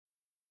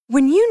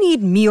When you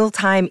need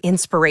mealtime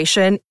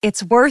inspiration,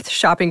 it's worth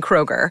shopping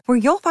Kroger, where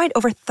you'll find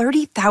over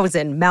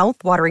 30,000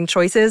 mouth-watering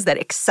choices that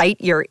excite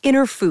your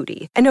inner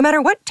foodie. And no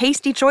matter what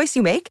tasty choice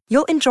you make,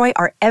 you'll enjoy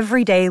our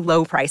everyday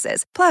low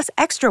prices, plus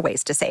extra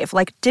ways to save,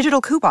 like digital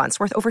coupons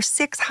worth over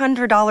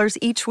 $600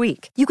 each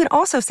week. You can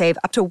also save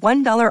up to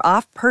 $1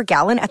 off per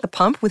gallon at the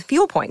pump with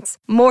fuel points.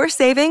 More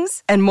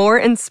savings and more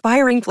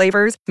inspiring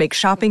flavors make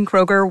shopping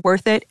Kroger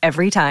worth it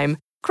every time.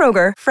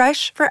 Kroger,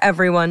 fresh for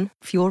everyone.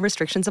 Fuel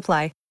restrictions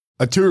apply.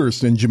 A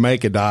tourist in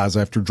Jamaica dies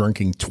after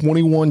drinking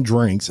 21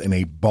 drinks in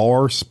a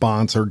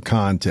bar-sponsored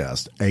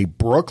contest. A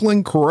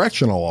Brooklyn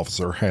correctional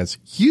officer has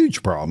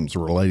huge problems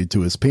related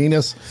to his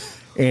penis,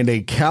 and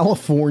a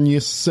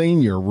California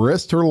senior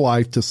risked her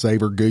life to save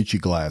her Gucci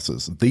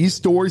glasses. These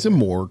stories and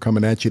more are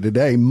coming at you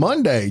today,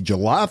 Monday,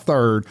 July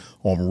 3rd,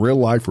 on Real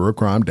Life Real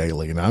Crime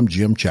Daily, and I'm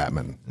Jim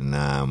Chapman. And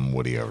I'm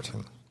Woody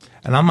Overton.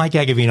 And I'm Mike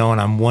Agavino, and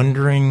I'm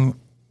wondering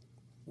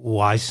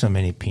why so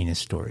many penis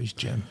stories,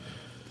 Jim.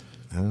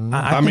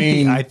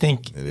 I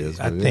think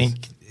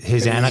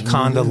his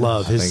anaconda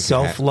love, his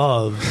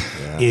self-love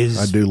is.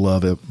 I do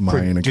love it. My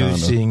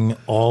producing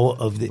anaconda. all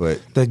of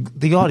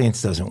the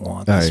audience doesn't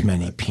want this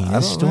many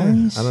penis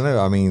stories. I don't know.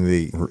 I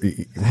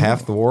mean,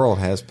 half the world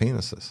has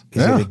penises.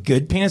 Is it a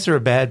good penis or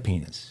a bad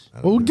penis?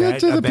 We'll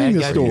get to the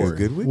penis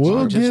story.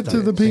 We'll get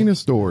to the penis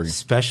story,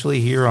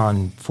 especially here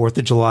on 4th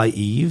of July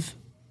Eve.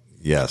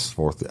 Yes,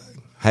 4th.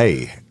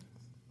 Hey.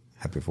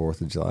 Happy 4th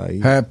of July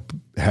Eve.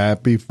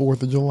 Happy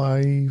 4th of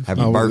July Eve.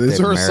 Happy birthday, is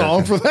there America. A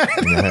song for that?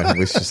 Yeah,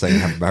 we should sing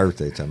happy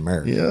birthday to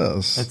America.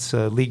 Yes. That's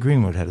Lee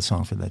Greenwood had a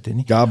song for that, didn't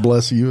he? God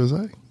bless the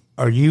USA.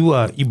 Are you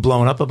you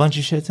blowing up a bunch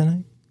of shit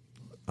tonight?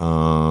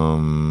 Well,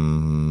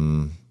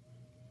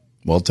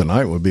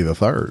 tonight would be the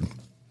 3rd.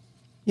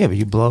 Yeah, but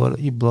you blow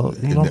it. You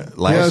don't.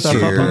 Last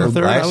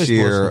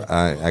year,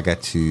 I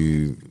got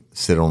to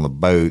sit on the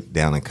boat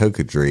down in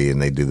Cocodrie,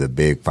 and they do the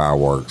big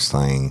fireworks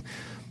thing.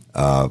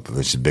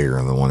 Which is bigger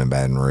than the one in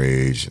Baton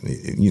Rouge.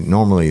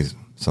 Normally,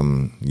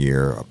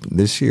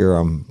 this year,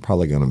 I'm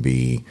probably going to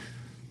be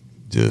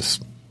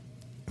just,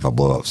 if I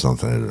blow up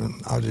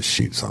something, I'll just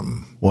shoot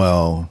something.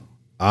 Well,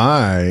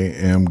 I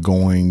am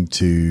going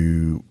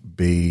to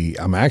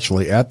I'm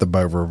actually at the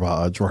Beau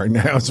Rivage right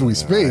now as we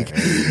speak.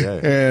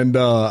 And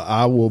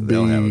I will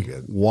be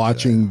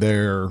watching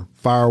their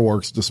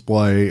fireworks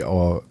display,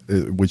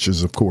 which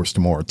is, of course,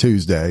 tomorrow,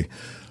 Tuesday.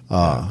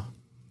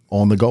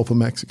 On the Gulf of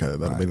Mexico.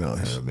 That'll be nice.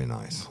 That'll be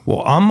nice.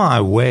 Well, on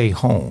my way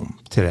home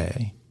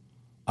today,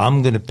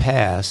 I'm going to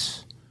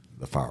pass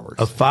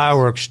a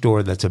fireworks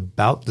store that's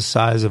about the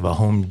size of a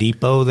Home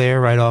Depot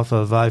there right off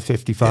of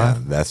I-55. Yeah,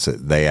 that's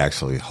it. They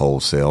actually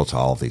wholesale to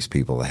all these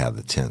people that have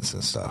the tents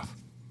and stuff.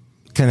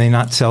 Can they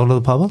not sell to the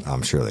public?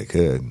 I'm sure they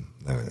could.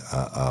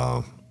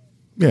 But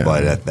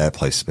that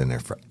place has been there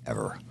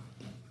forever.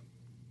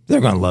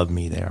 They're going to love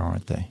me there,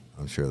 aren't they?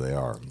 I'm sure they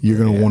are. You're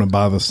going to want to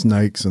buy the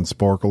snakes and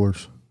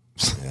sparklers.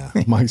 Yeah.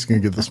 Mike's going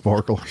to get the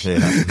sparklers.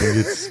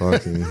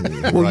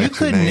 Well, you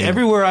couldn't,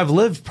 everywhere I've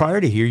lived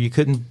prior to here, you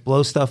couldn't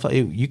blow stuff.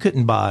 You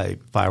couldn't buy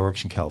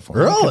fireworks in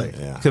California. Really?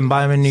 Yeah. Couldn't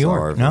buy them in New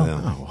York. No.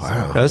 Oh,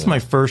 wow. That was my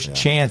first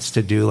chance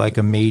to do like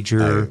a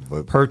major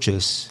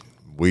purchase.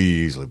 We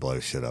usually blow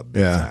shit up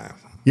big time.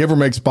 You ever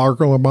make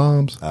sparkler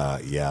bombs?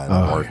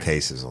 And more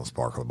cases on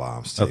sparkler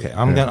bombs too. Okay,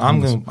 I'm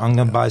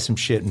gonna buy some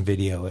shit and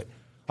video it.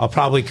 I'll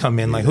probably come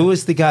in like, who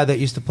is the guy that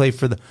used to play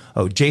for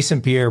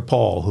Jason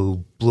Pierre-Paul,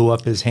 who blew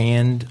up his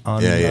hand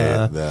on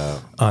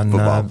the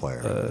football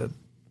player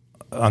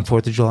on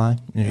 4th of July.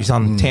 He's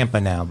on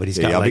Tampa now, but he's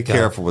got like be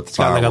careful with the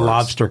got like a fireworks.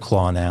 lobster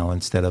claw now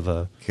instead of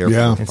a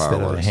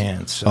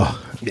hand. So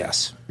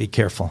yes, be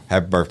careful.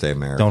 Happy birthday,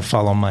 America. Don't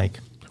follow Mike.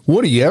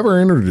 Woody, you ever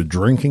entered a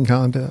drinking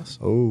contest?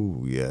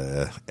 Oh,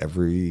 yeah.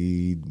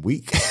 Every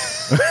week.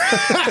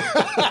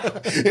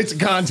 It's a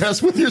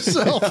contest with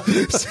yourself.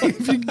 See if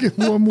you can get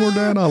one more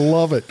down. I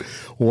love it.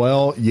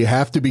 Well, you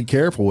have to be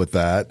careful with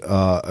that.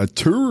 A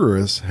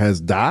tourist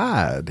has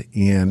died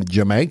in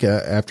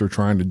Jamaica after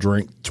trying to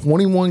drink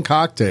 21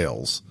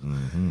 cocktails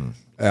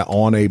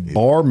on a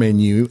bar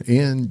menu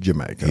in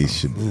Jamaica.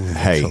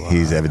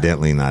 He's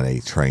evidently not a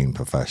trained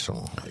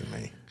professional like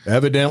me.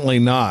 Evidently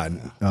not.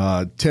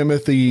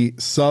 Timothy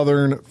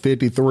Southern,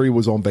 53,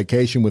 was on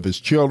vacation with his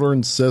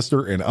children,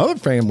 sister, and other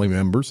family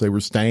members. They were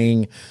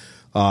staying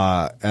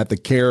at the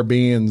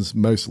Caribbean's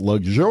most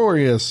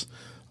luxurious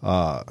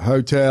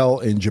hotel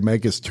in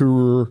Jamaica's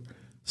tour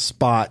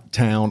spot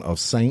town of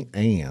St.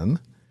 Anne.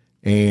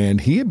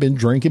 And he had been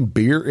drinking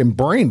beer and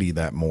brandy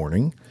that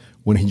morning.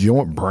 When he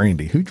joined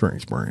brandy, who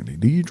drinks brandy?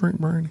 Do you drink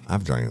brandy?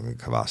 I've drank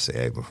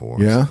Cavassier before.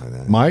 Yeah,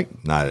 like Mike.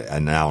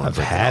 I've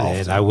had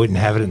it. I wouldn't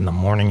have it in the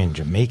morning in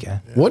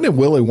Jamaica. Yeah. Wasn't it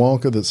Willy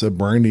Wonka that said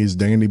brandy is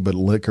dandy, but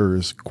liquor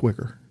is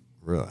quicker?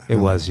 Really? It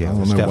was. Yeah, it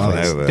was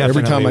definitely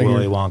every time I hear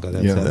Willy Wonka.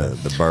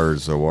 The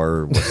birds are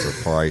word. What's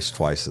the price?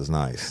 Twice as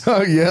nice.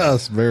 Oh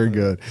yes, very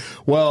good.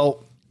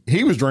 Well,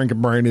 he was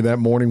drinking brandy that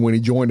morning when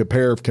he joined a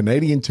pair of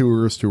Canadian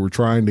tourists who were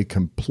trying to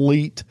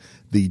complete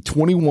the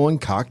 21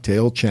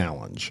 cocktail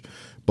challenge.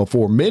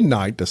 before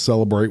midnight to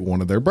celebrate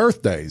one of their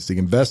birthdays. The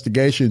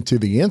investigation into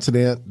the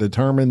incident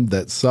determined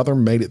that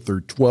Southern made it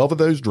through 12 of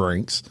those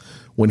drinks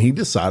when he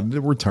decided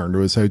to return to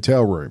his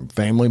hotel room.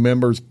 Family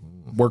members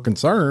were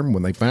concerned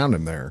when they found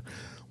him there.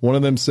 One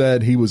of them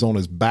said he was on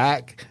his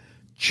back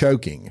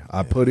choking.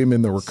 I put him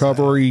in the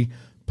recovery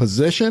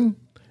position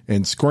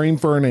and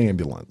screamed for an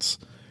ambulance.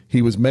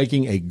 He was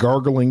making a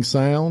gargling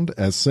sound.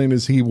 As soon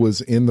as he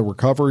was in the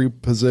recovery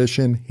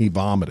position, he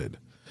vomited.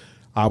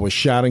 I was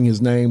shouting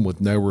his name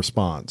with no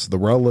response. The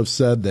relative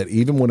said that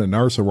even when a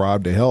nurse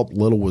arrived to help,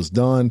 little was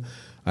done.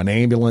 An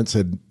ambulance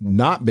had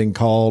not been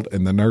called,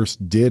 and the nurse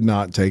did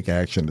not take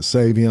action to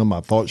save him.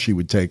 I thought she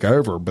would take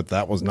over, but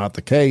that was not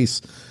the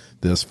case.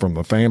 This from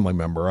the family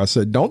member. I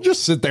said, don't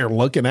just sit there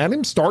looking at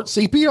him. Start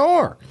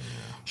CPR.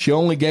 She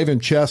only gave him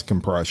chest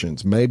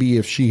compressions. Maybe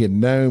if she had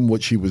known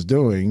what she was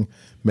doing,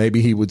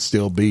 maybe he would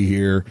still be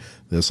here.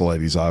 This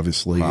lady's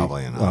obviously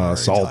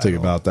salty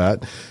about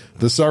that.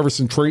 The service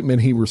and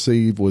treatment he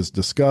received was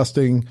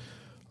disgusting.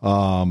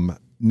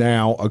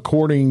 Now,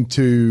 according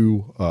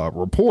to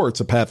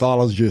reports, a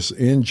pathologist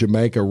in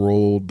Jamaica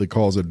ruled the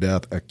cause of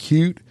death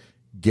acute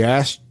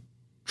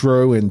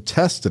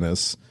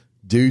gastrointestinus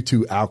due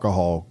to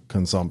alcohol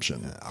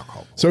consumption.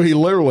 So he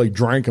literally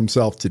drank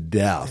himself to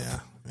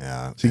death.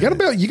 Yeah. So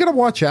you gotta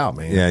watch out,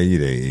 man. Yeah, you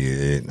do.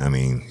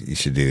 You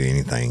should do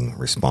anything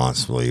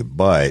responsibly.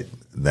 But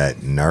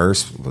that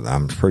nurse,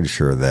 I'm pretty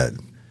sure that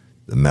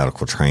the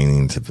medical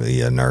training to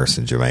be a nurse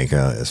in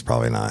Jamaica is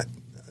probably not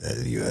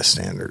U.S.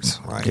 standards,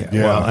 right?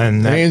 Yeah. Well,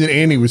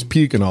 and he was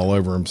puking all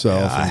over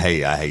himself.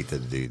 Yeah, I hate that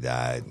the dude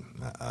died.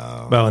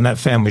 Well, and that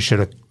family should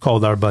have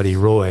called our buddy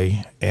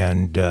Roy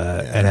and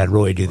had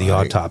Roy do the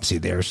autopsy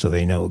there, so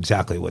they know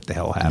exactly what the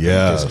hell happened.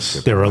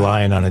 Yes, they're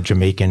relying on a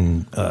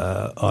Jamaican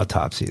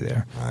autopsy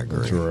there. I agree.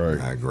 That's right.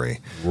 I agree.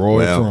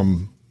 Roy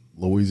from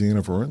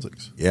Louisiana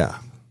Forensics. Yeah.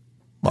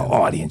 Well,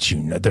 audience,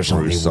 there's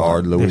only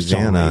one.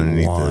 Louisiana,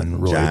 underneath the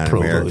Roy giant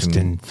Provost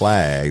American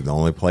flag. The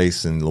only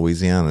place in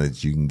Louisiana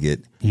that you can get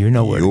where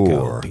to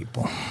go,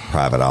 people.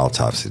 Private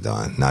autopsy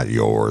done, not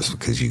yours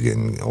because you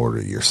can order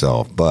it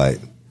yourself, but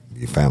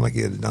your family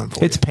get it done for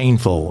you. It's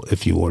painful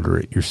if you order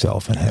it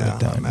yourself and have it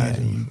done.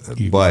 Imagine.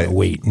 You gotta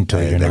wait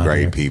until you're they're not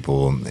great here.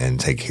 people and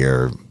take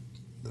care of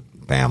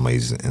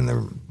families in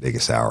their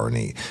biggest hour of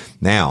need.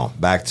 Now,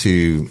 back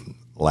to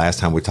last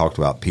time we talked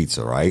about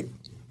pizza, right?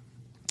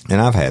 And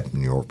I've had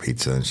New York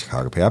pizza and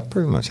Chicago pizza. I've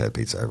pretty much had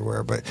pizza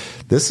everywhere, but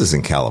this is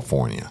in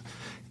California.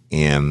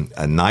 And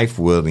a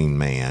knife-wielding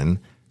man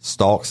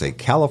stalks a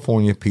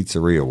California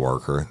pizzeria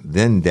worker,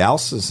 then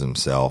douses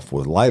himself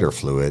with lighter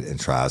fluid and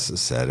tries to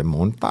set him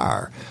on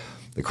fire.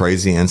 The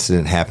crazy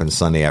incident happened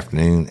Sunday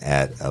afternoon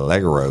at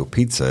Allegro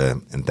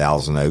Pizza in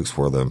Thousand Oaks,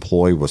 where the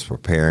employee was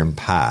preparing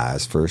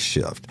pies for a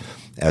shift.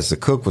 As the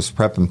cook was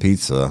prepping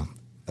pizza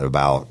at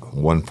about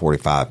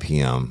 1:45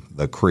 p.m.,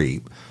 the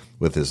creep,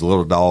 with his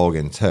little dog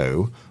in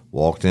tow,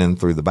 walked in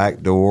through the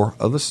back door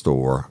of the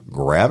store,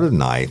 grabbed a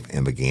knife,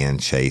 and began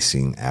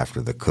chasing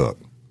after the cook.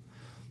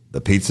 The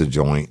pizza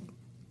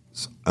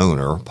joint's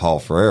owner, Paul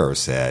Ferrero,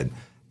 said,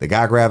 the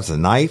guy grabs a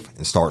knife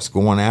and starts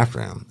going after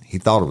him. He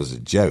thought it was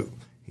a joke.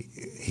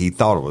 He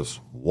thought it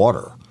was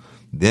water.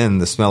 Then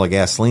the smell of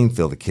gasoline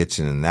filled the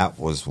kitchen, and that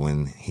was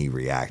when he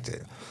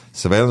reacted.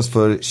 Surveillance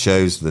footage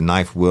shows the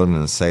knife-wielding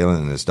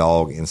assailant and his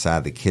dog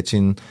inside the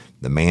kitchen.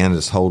 The man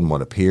is holding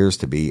what appears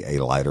to be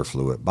a lighter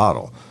fluid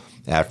bottle.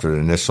 After the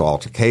initial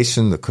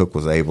altercation, the cook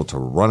was able to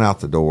run out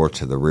the door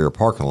to the rear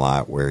parking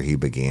lot where he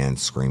began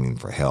screaming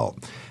for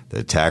help. The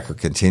attacker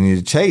continued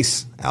to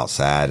chase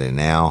outside and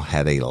now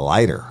had a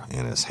lighter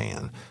in his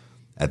hand.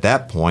 At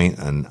that point,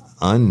 an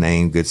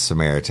unnamed Good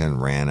Samaritan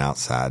ran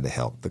outside to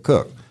help the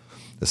cook.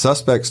 The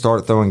suspect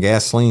started throwing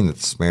gasoline at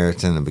the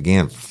Samaritan and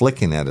began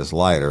flicking at his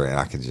lighter, and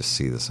I could just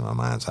see this in my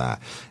mind's eye.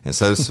 And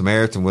so the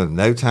Samaritan, with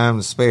no time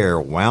to spare,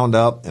 wound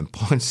up and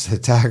punched the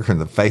attacker in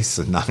the face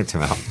and knocked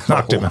him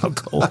out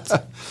cold.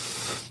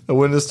 A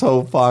witness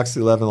told Fox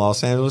 11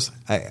 Los Angeles,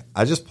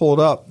 I just pulled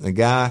up. The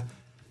guy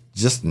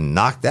just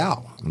knocked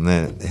out. And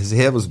then his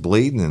head was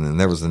bleeding, and then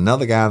there was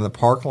another guy in the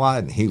parking lot,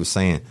 and he was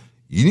saying,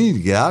 you need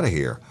to get out of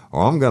here,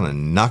 or I'm going to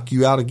knock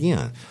you out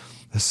again.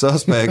 The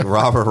suspect,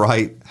 Robert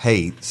Wright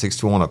Haight,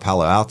 61 of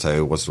Palo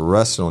Alto, was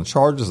arrested on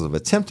charges of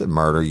attempted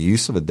murder,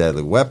 use of a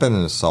deadly weapon,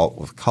 and assault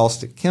with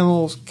caustic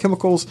chemicals.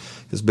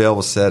 His bail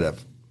was set at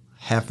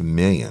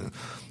 $500,000.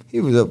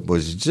 He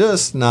was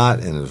just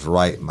not in his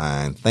right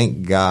mind.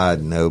 Thank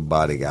God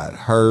nobody got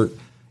hurt.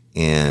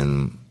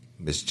 And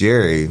Miss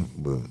Jerry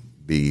would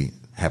be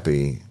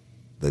happy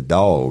the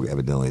dog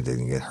evidently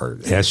didn't get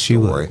hurt. Yes, she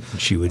would.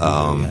 She would be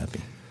very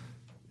happy.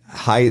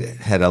 Haight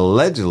had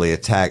allegedly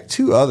attacked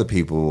two other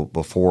people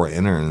before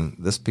entering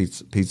this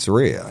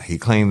pizzeria. He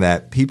claimed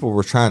that people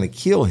were trying to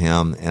kill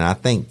him, and I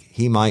think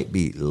he might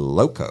be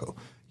loco.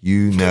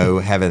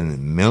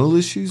 Having mental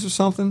issues or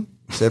something,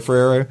 said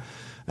Ferrero.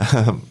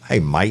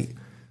 Hey, Mike,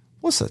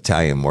 what's the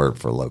Italian word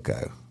for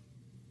loco?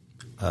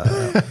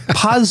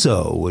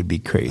 Pazzo would be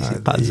crazy.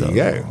 Pazzo.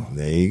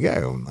 There you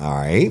go. All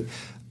right.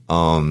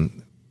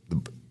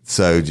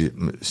 So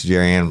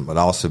Jerry Ann would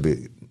also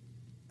be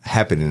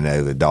happen to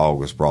know the dog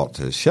was brought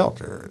to the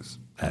shelter.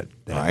 That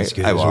right? is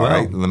good as well. All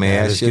right. Let me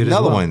ask you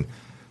another one.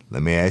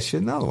 Let me ask you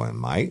another one,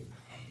 Mike.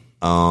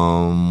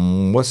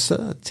 What's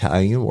the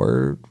Italian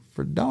word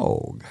for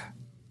dog?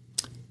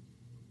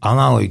 I'll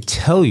not only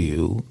tell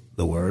you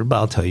the word, but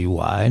I'll tell you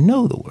why I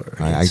know the word.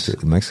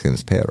 The Mexican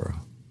is perro.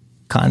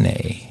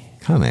 Cane.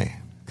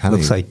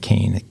 Looks like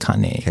cane.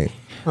 Cane.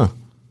 Huh.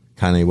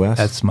 Kanye West?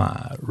 That's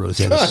my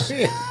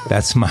Rosetta.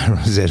 That's my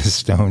Rosetta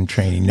Stone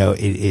training. No, it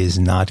is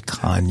not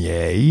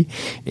Kanye.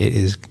 It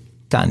is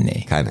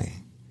Cane. Cane.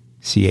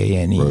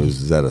 C-A-N-E.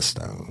 Rosetta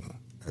Stone.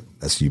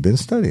 That's you've been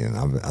studying.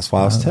 That's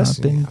why I was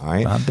testing you. All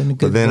right. I've been a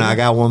good But then boy. I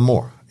got one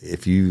more.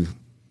 If you've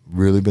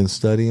really been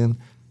studying,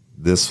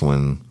 this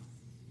one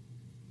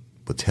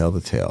will tell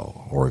the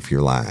tale, or if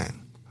you're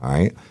lying. All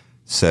right.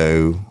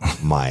 So,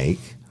 Mike,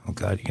 oh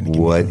God, you're gonna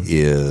give what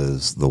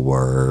is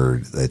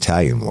the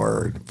Italian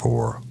word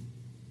for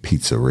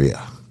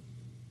pizzeria?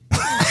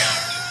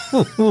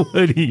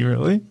 Would he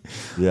really?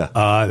 Yeah.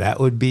 That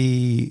would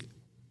be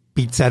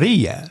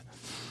pizzeria,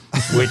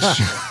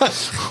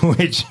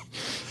 which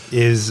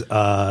is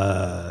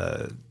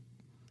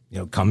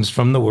comes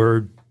from the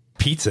word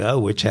pizza,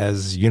 which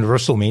has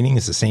universal meaning.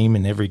 It's the same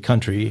in every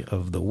country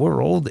of the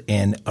world,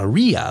 and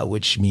area,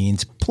 which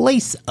means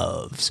place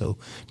of. So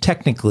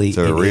technically, it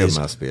is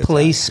must be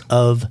place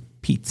of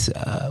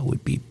pizza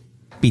would be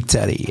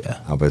pizzeria.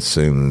 I would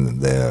assume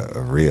the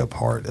area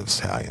part is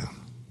Italian.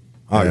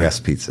 Oh, I guess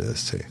pizza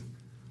is too.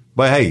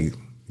 But hey,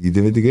 you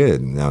did it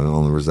good on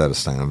the Rosetta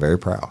Stone. I'm very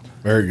proud.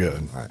 Very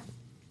good. All right.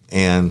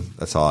 And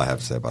that's all I have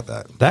to say about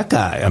that. That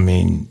guy, I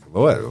mean,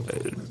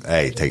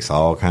 hey, it takes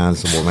all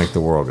kinds of will make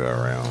the world go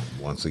around.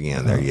 Once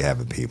again, there you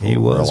have it, people. He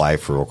was, real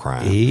life, real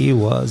crime. He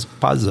was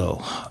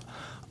puzzle.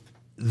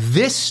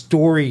 This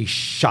story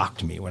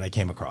shocked me when I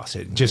came across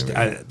it. Just,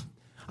 I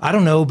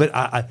don't know,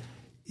 but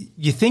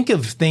you think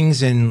of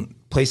things in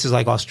places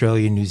like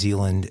Australia, New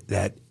Zealand,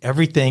 that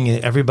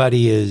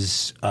everybody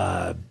is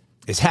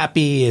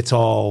happy. It's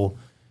all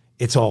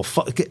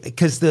fun,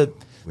 because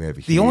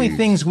the only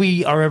things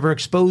we are ever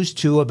exposed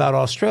to about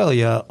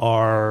Australia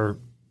are,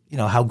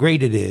 how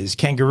great it is,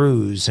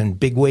 kangaroos and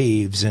big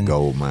waves and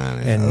gold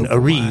mining and a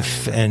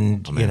reef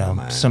and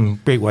some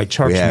great white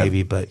sharks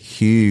maybe, but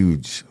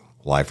huge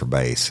lifer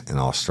base in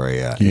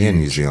Australia and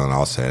New Zealand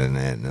also,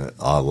 and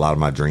a lot of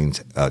my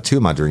two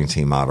of my dream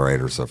team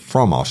moderators are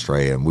from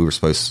Australia, and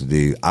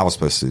I was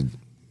supposed to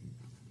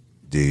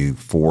do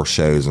 4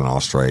 shows in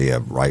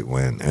Australia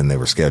and they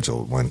were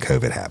scheduled when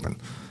COVID happened.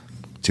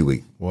 2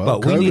 weeks. Well,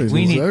 but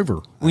we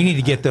need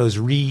to get those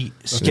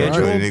rescheduled.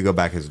 Right. We need to go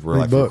back as real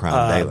life real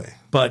crime daily.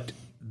 But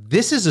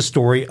this is a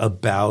story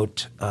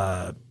about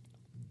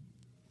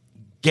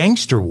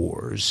gangster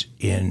wars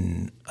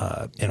in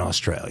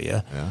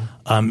Australia,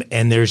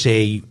 and there's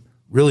a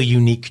really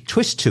unique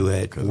twist to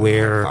it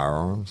where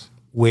firearms.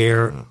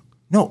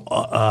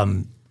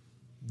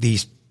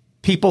 These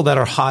people that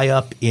are high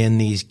up in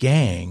these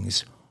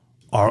gangs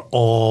are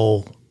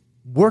all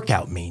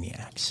workout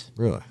maniacs.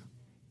 Really.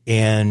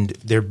 And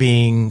they're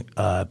being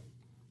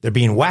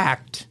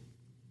whacked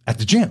at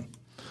the gym.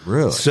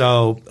 Really?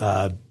 So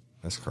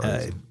that's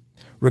crazy.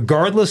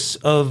 Regardless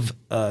of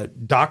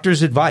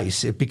doctors'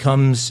 advice, it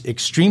becomes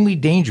extremely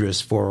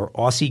dangerous for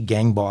Aussie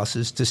gang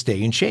bosses to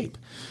stay in shape.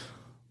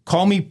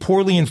 Call me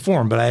poorly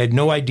informed, but I had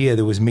no idea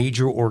there was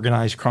major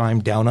organized crime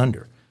down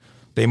under.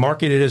 They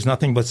market it as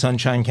nothing but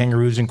sunshine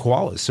kangaroos and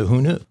koalas, so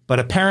who knew? But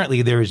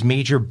apparently there is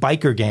major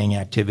biker gang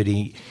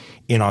activity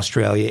in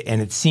Australia, and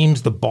it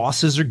seems the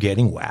bosses are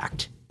getting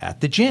whacked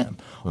at the gym.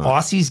 Huh.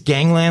 Aussies'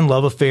 gangland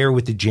love affair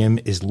with the gym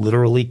is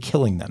literally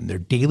killing them. Their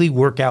daily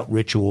workout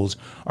rituals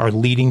are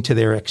leading to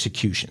their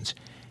executions.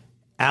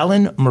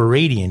 Alan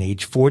Muradian,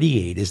 age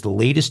 48, is the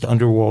latest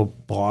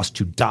underworld boss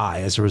to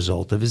die as a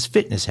result of his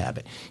fitness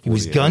habit. He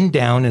was gunned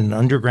down in an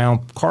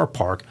underground car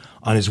park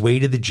on his way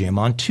to the gym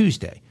on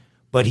Tuesday.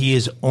 But he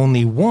is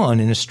only one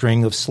in a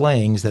string of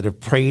slayings that have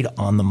preyed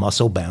on the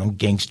muscle-bound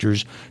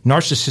gangster's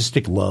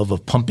narcissistic love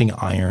of pumping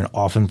iron,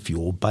 often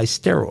fueled by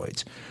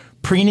steroids.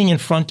 Preening in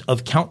front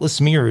of countless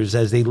mirrors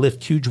as they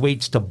lift huge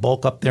weights to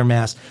bulk up their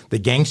mass, the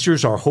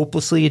gangsters are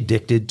hopelessly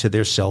addicted to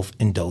their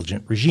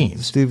self-indulgent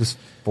regimes. Steve was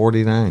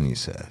 49, you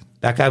said.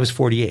 That guy was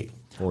 48.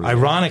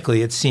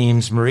 Ironically, it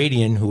seems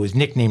Muradian, who was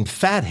nicknamed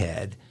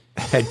Fathead,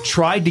 had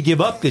tried to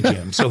give up the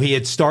gym. So he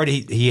had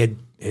started,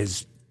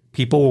 his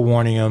people were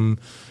warning him,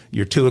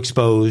 you're too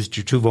exposed,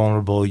 you're too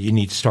vulnerable, you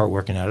need to start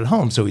working out at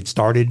home. So he'd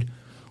started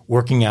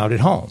working out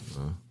at home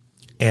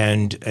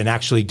and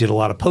actually did a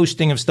lot of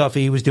posting of stuff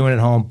he was doing at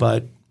home,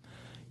 but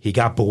he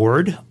got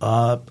bored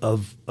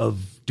of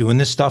doing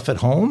this stuff at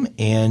home,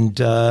 and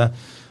the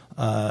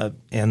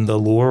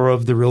lure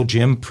of the real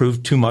gym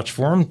proved too much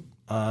for him.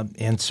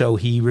 And so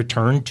he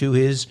returned to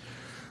his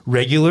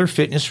regular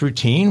fitness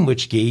routine,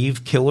 which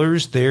gave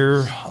killers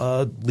their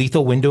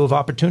lethal window of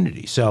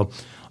opportunity. So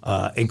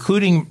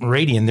including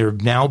Muradian, there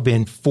have now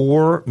been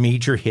 4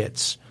 major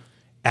hits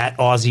at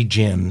Aussie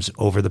gyms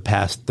over the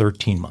past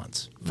 13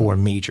 months. 4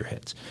 major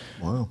hits.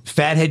 Wow.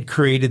 Fathead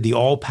created the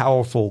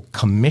all-powerful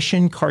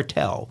Commission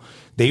Cartel.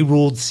 They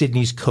ruled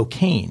Sydney's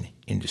cocaine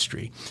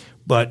industry,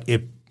 but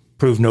it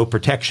proved no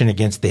protection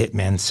against the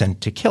hitman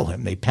sent to kill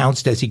him. They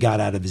pounced as he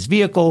got out of his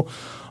vehicle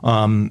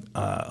on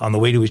the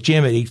way to his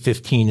gym at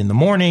 8:15 in the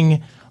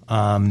morning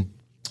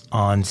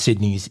on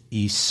Sydney's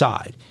east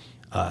side.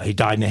 He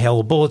died in a hail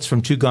of bullets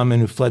from 2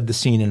 gunmen who fled the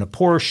scene in a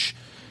Porsche,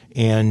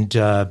 and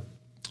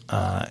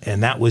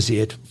that was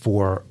it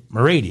for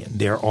Meridian.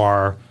 There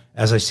are,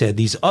 as I said,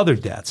 these other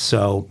deaths.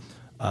 So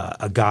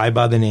a guy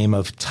by the name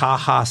of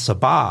Taha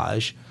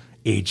Sabaj,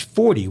 age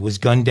 40, was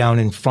gunned down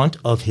in front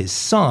of his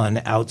son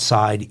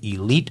outside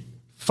Elite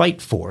Fight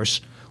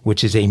Force,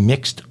 which is a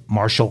mixed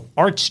martial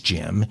arts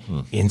gym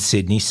in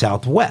Sydney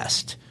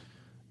Southwest.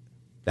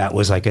 That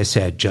was, like I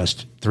said,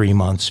 just 3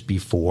 months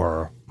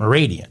before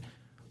Meridian.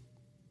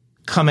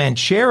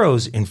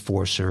 Comanchero's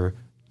enforcer,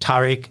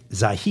 Tariq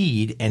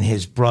Zahid, and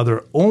his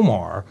brother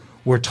Omar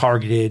were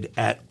targeted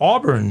at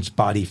Auburn's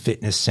Body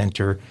Fitness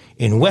Center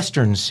in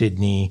Western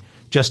Sydney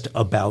just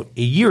about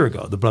a year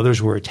ago. The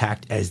brothers were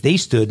attacked as they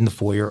stood in the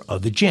foyer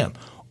of the gym.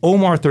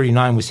 Omar,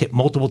 39, was hit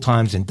multiple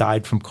times and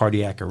died from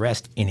cardiac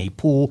arrest in a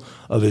pool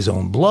of his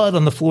own blood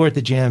on the floor at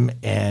the gym.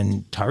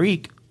 And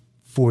Tariq,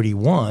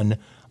 41,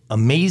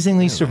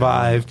 amazingly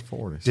survived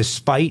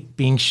despite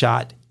being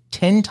shot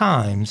 10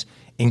 times,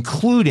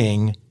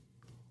 including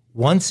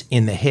once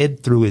in the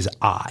head through his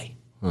eye.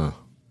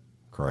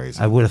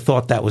 Crazy. I would have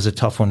thought that was a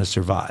tough one to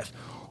survive.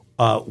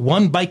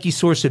 One Bikie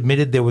source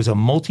admitted there was a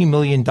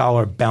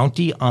multi-million-dollar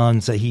bounty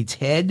on Zahid's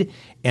head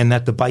and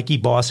that the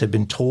Bikie boss had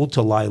been told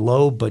to lie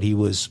low, but he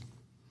was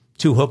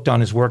too hooked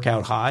on his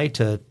workout high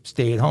to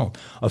stay at home.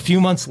 A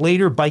few months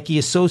later, Bikie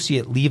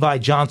associate Levi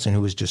Johnson, who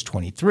was just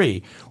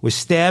 23, was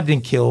stabbed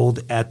and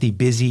killed at a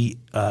busy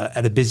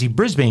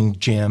Brisbane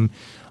gym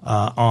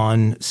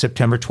on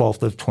September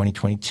 12th of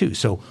 2022.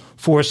 So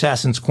 4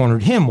 assassins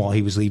cornered him while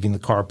he was leaving the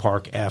car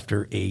park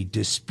after a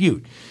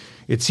dispute.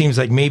 It seems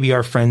like maybe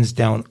our friends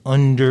down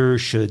under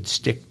should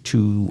stick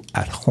to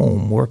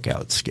at-home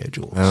workout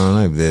schedules. I don't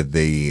know.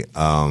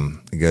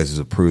 It goes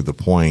to prove the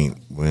point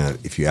when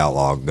if you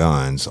outlaw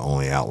guns,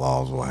 only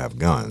outlaws will have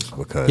guns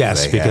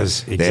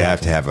because they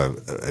have to have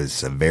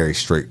it's a very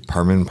strict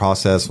permitting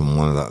process. And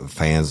one of the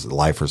fans,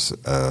 lifers,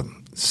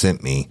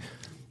 sent me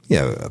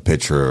a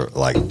picture of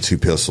like 2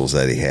 pistols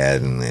that he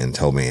had and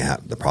told me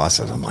the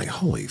process. I'm like,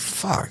 holy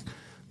fuck!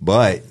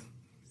 But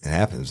it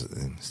happens.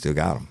 Still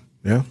got them.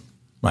 Yeah.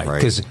 Right,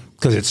 because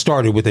it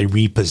started with a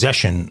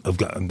repossession of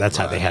guns. That's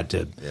how they had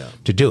to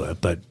do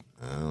it. But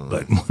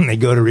when they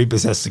go to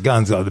repossess the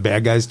guns, the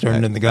bad guys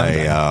turned in the guns.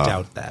 I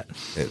doubt that.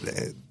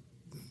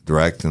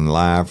 Direct and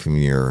live from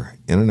your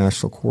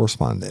international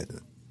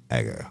correspondent,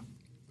 Ago.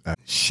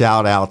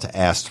 Shout out to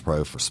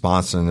Astropro for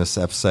sponsoring this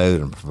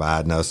episode and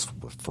providing us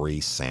with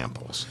free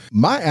samples.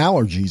 My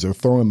allergies are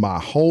throwing my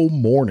whole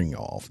morning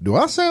off. Do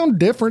I sound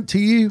different to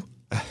you?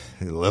 I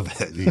love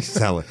it. You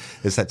sound like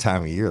it's that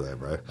time of year there,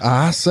 bro.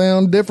 I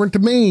sound different to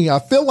me. I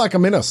feel like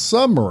I'm in a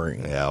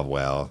submarine. Yeah,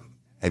 well,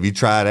 have you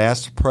tried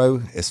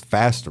Astropro? It's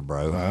faster,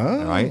 bro.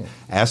 Oh. Right?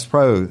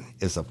 Astropro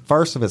is the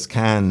first of its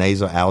kind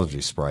nasal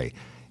allergy spray.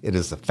 It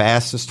is the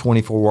fastest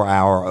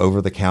 24-hour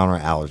over-the-counter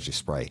allergy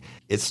spray.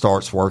 It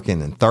starts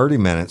working in 30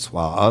 minutes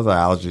while other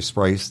allergy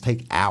sprays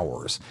take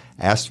hours.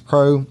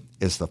 Astropro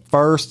is the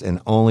first and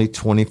only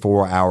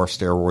 24-hour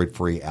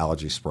steroid-free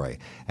allergy spray.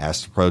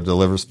 Astropro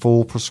delivers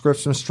full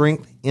prescription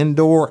strength,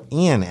 indoor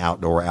and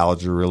outdoor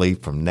allergy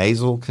relief from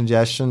nasal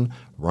congestion,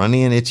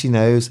 runny and itchy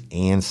nose,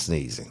 and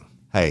sneezing.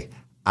 Hey,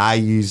 I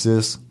use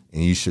this,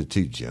 and you should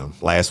too, Jim.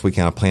 Last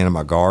weekend I planted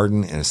my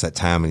garden, and it's that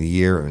time of the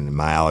year, and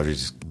my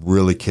allergies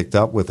really kicked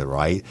up with it,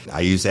 right? I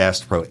use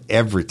Astropro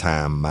every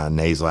time my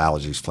nasal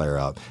allergies flare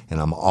up,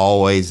 and I'm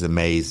always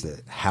amazed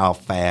at how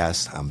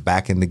fast I'm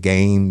back in the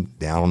game,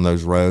 down on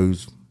those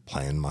roads,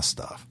 playing my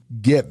stuff.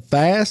 Get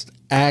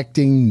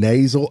fast-acting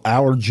nasal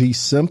allergy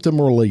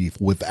symptom relief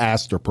with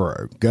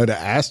Astropro. Go to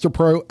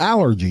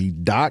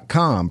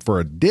AstroProAllergy.com for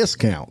a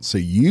discount so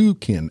you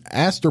can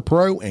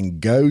Astropro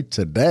and go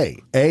today.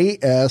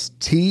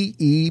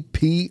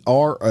 ASTEPRO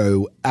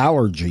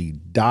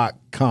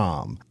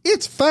allergy.com.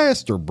 It's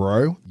faster,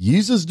 bro.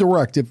 Use as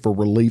directed for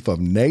relief of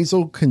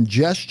nasal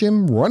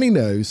congestion, runny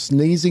nose,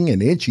 sneezing,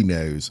 and itchy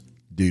nose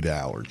due to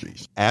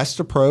allergies.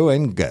 Astropro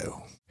and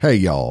go. Hey,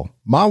 y'all.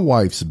 My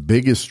wife's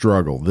biggest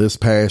struggle this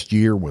past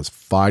year was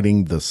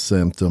fighting the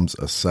symptoms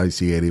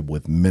associated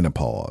with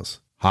menopause.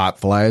 Hot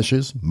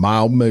flashes,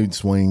 mild mood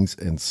swings,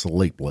 and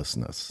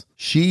sleeplessness.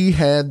 She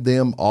had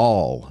them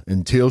all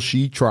until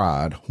she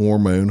tried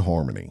Hormone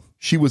Harmony.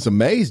 She was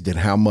amazed at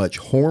how much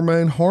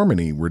Hormone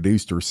Harmony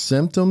reduced her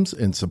symptoms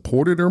and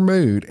supported her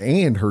mood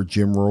and her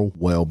general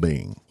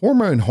well-being.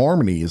 Hormone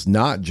Harmony is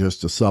not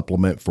just a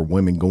supplement for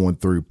women going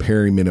through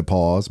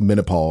perimenopause,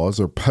 menopause,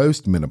 or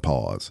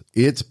postmenopause.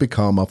 It's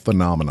become a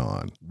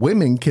phenomenon.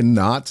 Women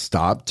cannot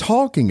stop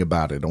talking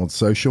about it on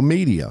social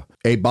media.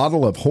 A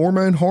bottle of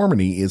Hormone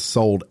Harmony is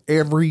sold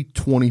every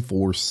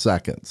 24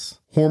 seconds.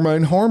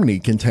 Hormone Harmony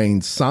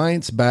contains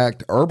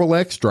science-backed herbal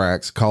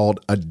extracts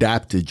called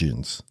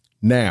adaptogens.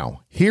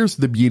 Now, here's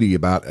the beauty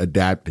about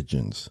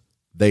adaptogens.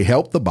 They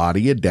help the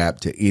body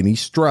adapt to any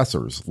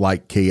stressors,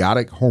 like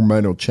chaotic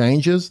hormonal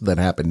changes that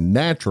happen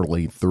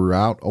naturally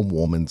throughout a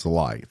woman's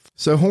life.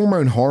 So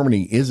Hormone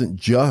Harmony isn't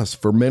just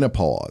for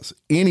menopause.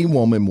 Any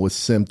woman with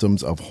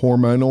symptoms of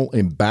hormonal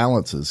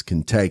imbalances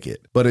can take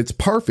it, but it's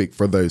perfect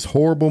for those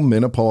horrible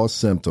menopause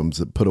symptoms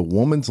that put a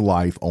woman's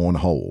life on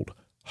hold.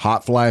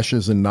 Hot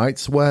flashes and night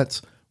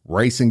sweats,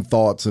 racing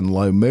thoughts and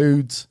low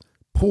moods,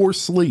 poor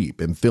sleep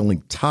and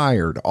feeling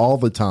tired all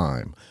the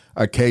time,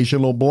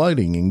 occasional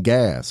bloating and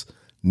gas,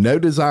 no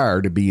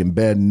desire to be in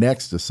bed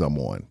next to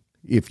someone,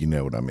 if you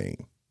know what I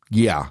mean.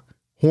 Yeah,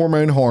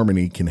 Hormone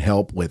Harmony can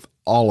help with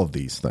all of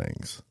these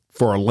things.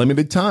 For a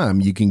limited time,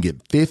 you can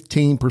get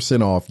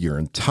 15% off your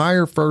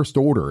entire first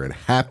order at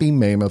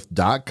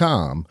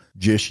happymammoth.com.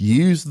 Just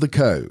use the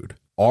code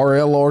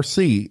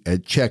RLRC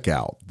at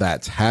checkout.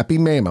 That's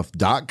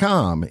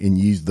happymammoth.com and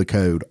use the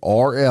code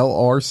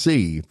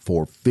RLRC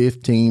for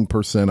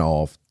 15%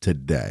 off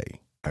today.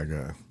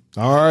 Okay.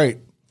 All right.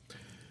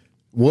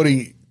 What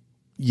do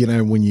you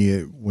know, when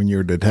you're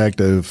a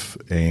detective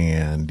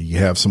and you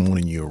have someone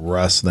and you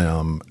arrest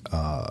them,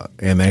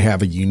 and they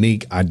have a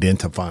unique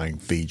identifying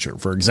feature,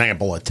 for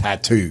example, a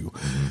tattoo,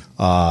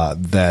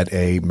 that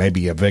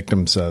maybe a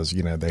victim says,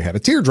 you know, they had a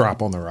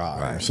teardrop on their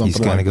eye or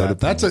something like that.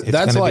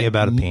 That's like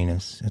about a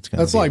penis.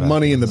 That's like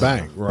Money in the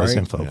Bank, right?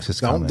 Listen, folks, it's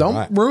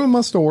don't ruin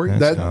my story.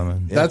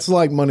 That's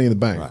like Money in the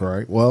Bank,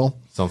 right? Well,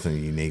 something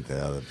unique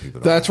that other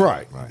people don't. That's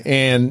right.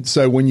 And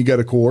so when you go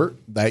to court,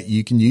 that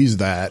you can use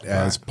that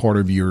as part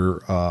of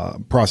your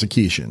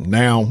prosecution.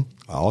 Now,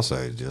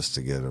 also just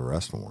to get an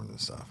arrest warrant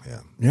and stuff.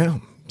 Yeah.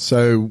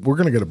 So we're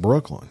going to go to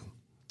Brooklyn,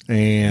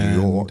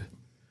 and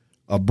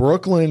a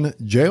Brooklyn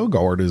jail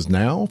guard is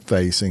now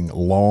facing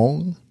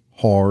long,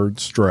 hard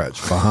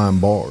stretch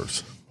behind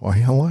bars. Why are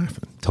you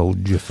laughing?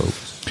 Told you,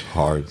 folks.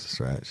 Hard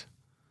stretch.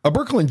 A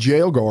Brooklyn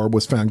jail guard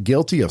was found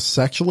guilty of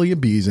sexually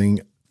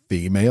abusing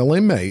female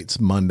inmates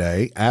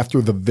Monday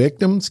after the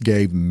victims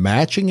gave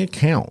matching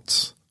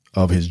accounts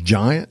of his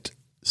giant,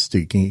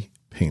 stinky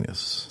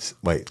penis.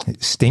 Wait,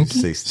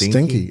 stinky?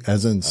 Stinky,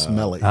 as in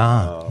smelly.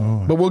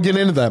 But we'll get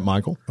into that,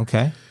 Michael.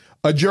 Okay.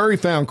 A jury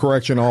found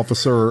correction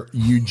officer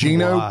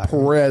Eugenio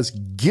Perez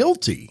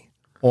guilty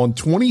on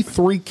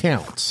 23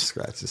 counts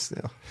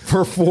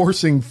for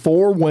forcing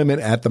 4 women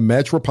at the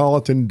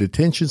Metropolitan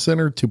Detention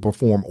Center to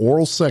perform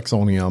oral sex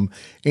on him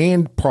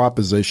and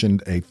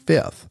propositioned a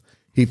 5th.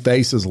 He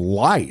faces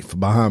life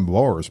behind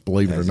bars,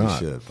 believe it or not.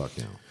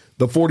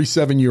 The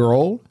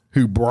 47-year-old,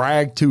 who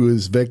bragged to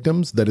his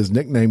victims that his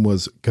nickname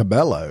was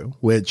Cabello,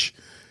 which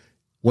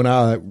when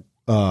I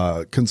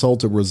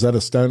consulted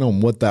Rosetta Stone on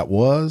what that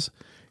was,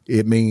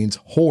 it means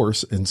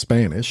horse in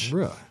Spanish.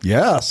 Really?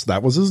 Yes,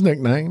 that was his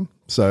nickname.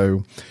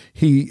 So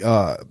he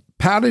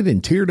pouted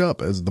and teared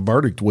up as the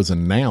verdict was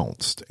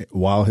announced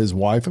while his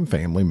wife and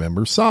family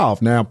members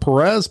sobbed. Now,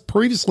 Perez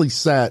previously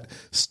sat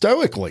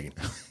stoically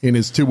in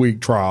his 2-week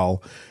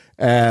trial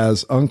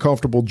as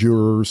uncomfortable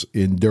jurors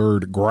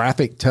endured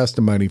graphic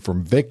testimony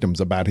from victims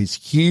about his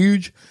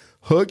huge,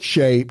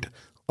 hook-shaped,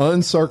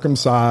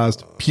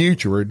 uncircumcised,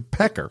 putrid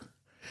pecker.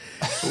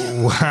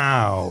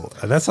 Wow.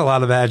 That's a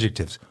lot of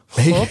adjectives.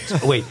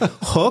 Hooked? Wait,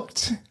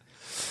 hooked?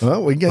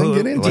 Well, we can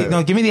get into it.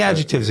 No, give me the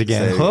adjectives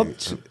again.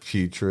 Hooked.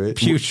 Putrid.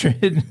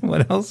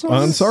 What else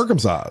was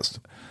uncircumcised?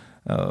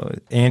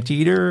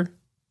 Anteater.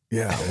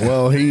 Yeah.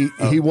 Well,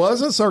 he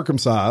wasn't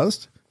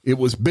circumcised. It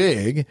was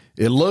big.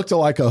 It looked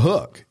like a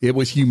hook. It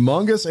was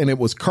humongous and it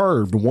was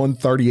curved, one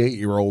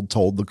 38-year-old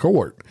told the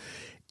court.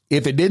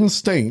 If it didn't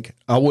stink,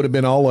 I would have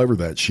been all over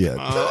that shit.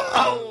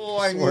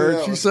 I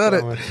swear she said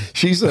it.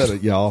 She said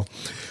it, y'all.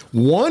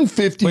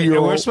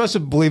 150-year-old. We're supposed to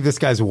believe this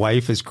guy's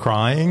wife is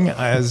crying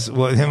as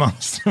what him on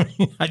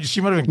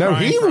she might have been crying. No,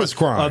 he was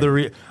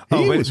crying.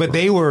 But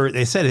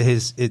they said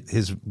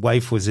his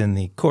wife was in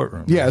the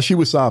courtroom. Yeah, she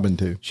was sobbing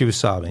too. She was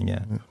sobbing,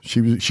 yeah.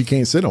 She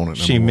can't sit on it.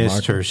 She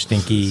missed her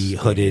stinky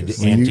hooded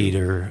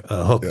anteater,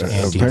 hooked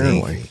anteater.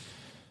 Apparently.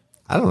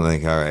 I don't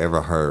think I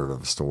ever heard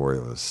of a story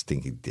of a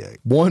stinky dick.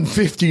 One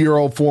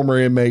 50-year-old former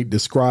inmate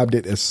described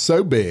it as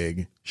so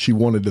big she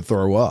wanted to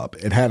throw up.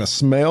 It had a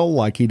smell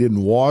like he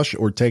didn't wash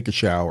or take a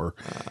shower.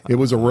 It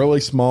was a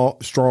really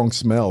strong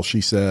smell,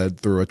 she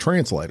said, through a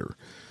translator.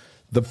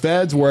 The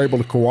feds were able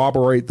to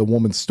corroborate the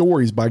woman's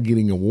stories by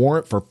getting a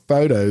warrant for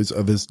photos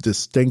of his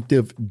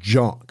distinctive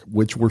junk,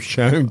 which were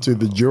shown to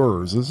the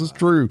jurors. This is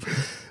true.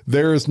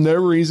 There is no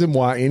reason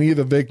why any of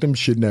the victims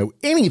should know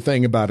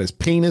anything about his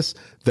penis.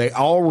 They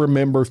all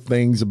remember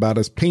things about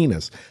his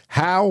penis.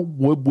 How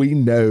would we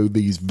know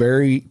these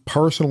very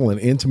personal and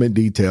intimate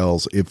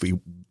details if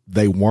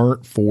they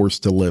weren't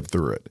forced to live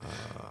through it?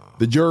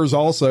 The jurors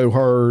also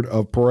heard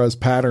of Perez's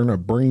pattern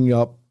of bringing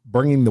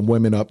the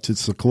women up to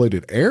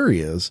secluded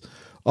areas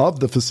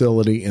of the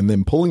facility and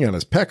then pulling out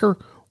his pecker,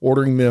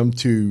 ordering them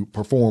to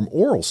perform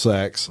oral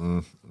sex,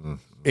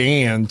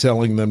 and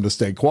telling them to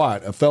stay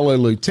quiet. A fellow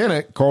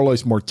lieutenant,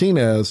 Carlos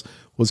Martinez,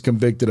 was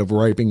convicted of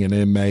raping an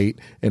inmate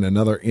and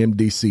another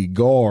MDC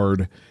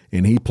guard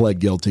and he pled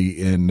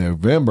guilty in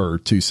November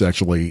to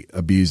sexually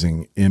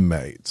abusing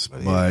inmates.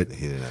 But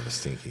he didn't have a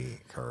stinky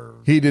curve.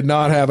 He did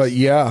not have a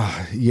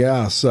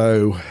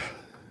so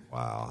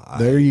wow.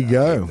 There you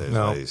go. Those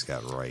ladies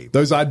got raped.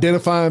 Those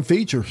identifying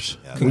features.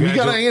 Yeah, when you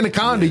got an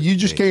anaconda, you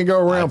just can't go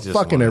around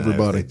fucking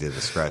everybody. They did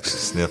the scratch and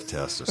sniff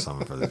test or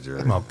something for the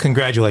jury. Well,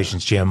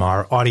 congratulations, Jim.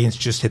 Our audience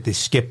just hit the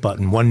skip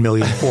button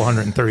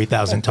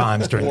 1,430,000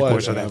 times during the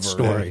course of that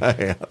story.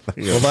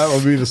 Well, that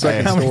would be the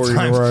second story in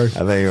a row. I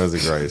think it was a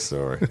great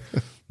story.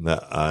 No,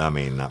 I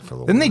mean, not for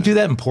the Didn't they do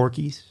that in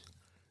Porky's?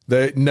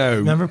 No.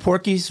 Remember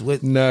Porky's?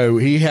 No,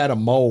 he had a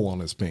mole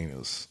on his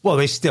penis. Well,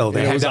 they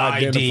had to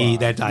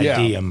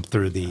ID him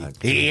through the...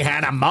 He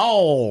had a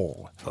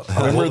mole.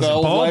 Remember the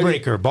old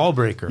Ball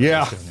breaker.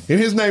 Yeah, and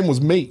his name was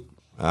Meat.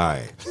 All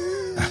right.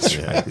 That's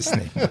right. His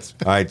name was...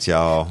 All right,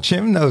 y'all.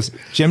 Jim knows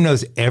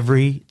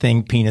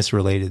everything penis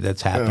related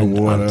that's happened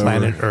on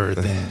planet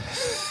Earth.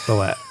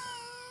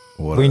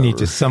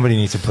 And somebody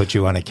needs to put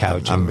you on a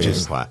couch and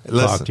just talk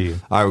to you.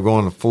 All right, we're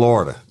going to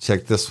Florida.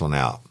 Check this one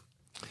out.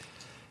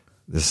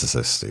 This is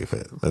so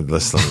stupid.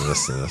 Listen to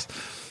this.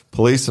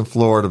 Police in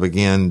Florida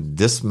began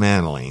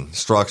dismantling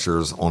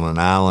structures on an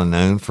island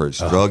known for its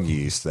drug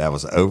use that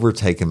was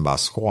overtaken by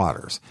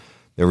squatters.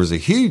 There was a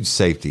huge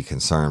safety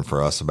concern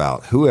for us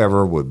about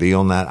whoever would be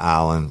on that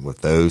island with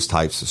those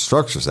types of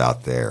structures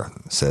out there,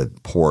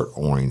 said Port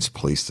Orange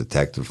Police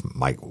Detective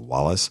Mike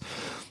Wallace.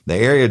 The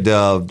area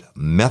dubbed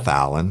Meth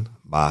Island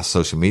by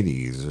social media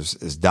users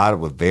is dotted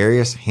with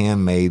various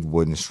handmade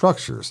wooden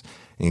structures,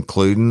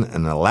 including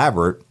an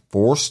elaborate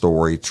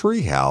 4-story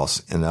tree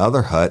house and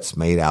other huts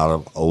made out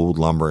of old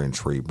lumber and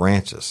tree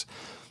branches.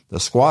 The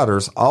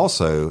squatters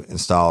also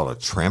installed a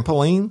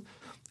trampoline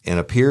and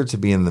appeared to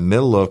be in the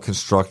middle of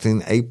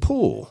constructing a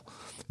pool,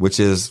 which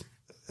is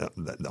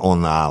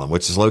on the island,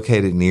 which is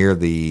located near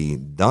the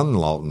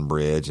Dunlawton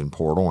Bridge in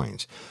Port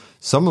Orange.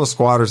 Some of the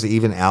squatters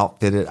even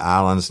outfitted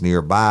islands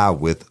nearby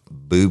with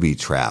booby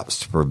traps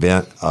to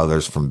prevent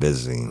others from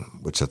visiting,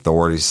 which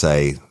authorities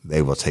say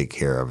they will take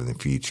care of in the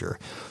future.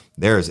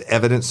 There is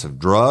evidence of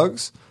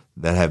drugs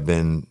that have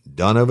been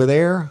done over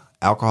there,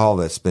 alcohol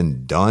that's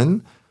been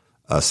done.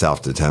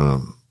 South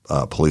Daytona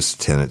police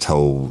lieutenant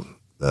told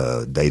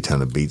the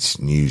Daytona Beach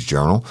News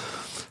Journal.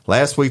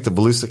 Last week, the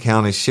Volusia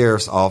County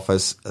Sheriff's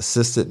Office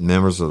assisted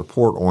members of the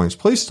Port Orange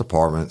Police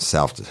Department,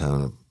 South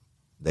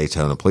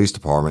Daytona Police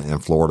Department,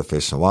 and Florida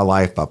Fish and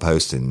Wildlife by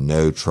posting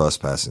no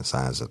trespassing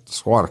signs at the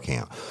squatter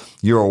camp.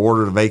 You are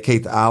ordered to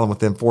vacate the island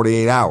within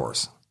 48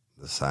 hours,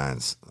 the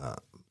signs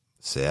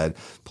said.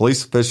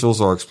 Police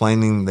officials are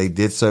explaining they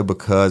did so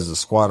because the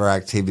squatter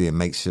activity in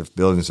makeshift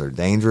buildings are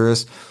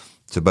dangerous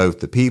to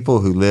both the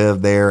people who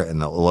live there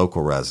and the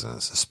local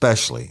residents,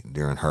 especially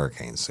during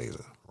hurricane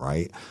season,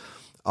 right?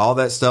 All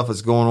that stuff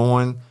is going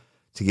on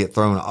to get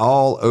thrown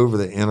all over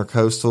the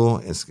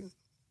intercoastal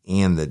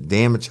and that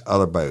damage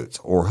other boats,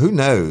 or who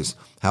knows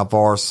how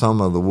far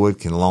some of the wood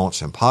can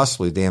launch and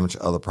possibly damage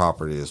other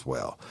property as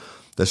well.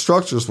 The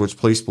structures, which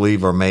police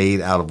believe are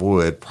made out of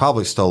wood,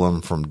 probably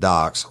stolen from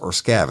docks or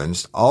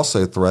scavenged,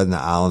 also threaten the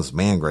island's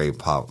mangrove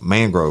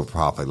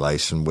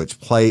population, which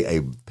play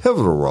a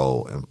pivotal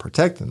role in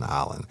protecting the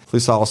island.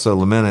 Police also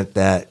lamented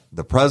that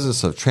the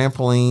presence of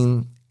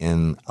trampoline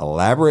and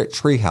elaborate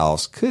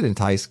treehouse could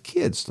entice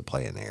kids to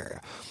play in the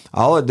area.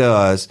 All it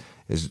does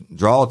is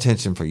draw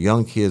attention for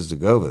young kids to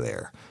go over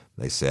there,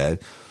 they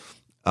said.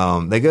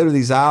 They go to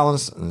these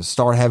islands and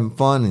start having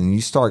fun, and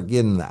you start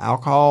getting the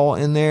alcohol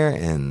in there,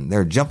 and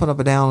they're jumping up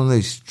and down on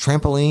these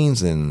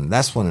trampolines, and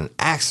that's when an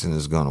accident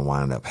is going to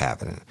wind up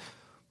happening.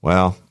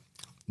 Well,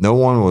 no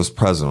one was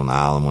present on the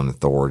island when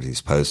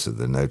authorities posted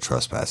the no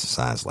trespassing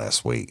signs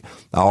last week.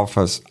 The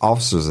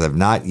officers have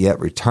not yet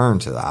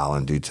returned to the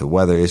island due to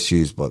weather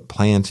issues, but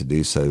plan to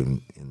do so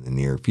in the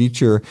near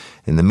future.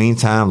 In the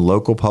meantime,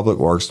 local public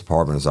works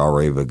department has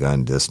already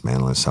begun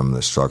dismantling some of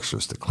the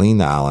structures to clean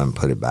the island and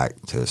put it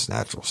back to its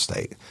natural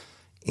state.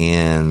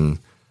 And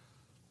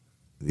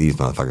these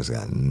motherfuckers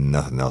got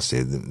nothing else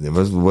to do.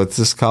 What's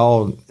this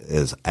called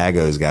is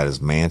Ago's got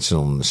his mansion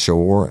on the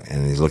shore,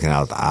 and he's looking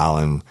out at the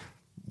island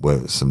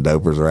where some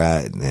dopers are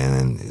at,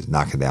 and he's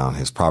knocking down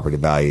his property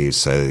values.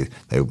 So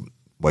they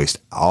waste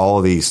all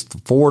of these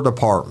 4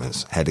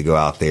 departments had to go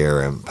out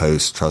there and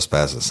post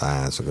trespassing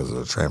signs because of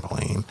the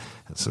trampoline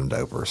and some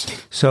dopers.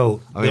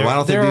 So I mean, why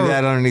don't they do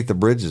that underneath the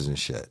bridges and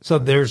shit? So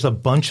there's a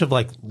bunch of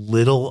like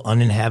little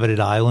uninhabited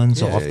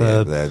islands off we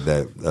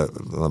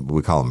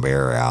call them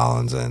barrier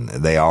islands, and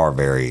they are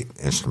very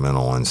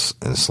instrumental in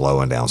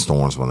slowing down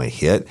storms when they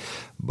hit.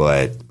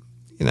 But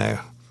you know,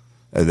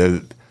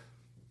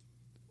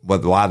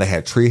 why they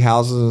have tree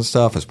houses and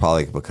stuff is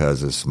probably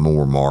because it's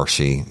more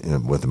marshy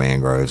with the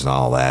mangroves and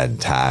all that. And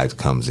tide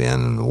comes in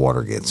and the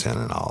water gets in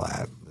and all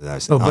that.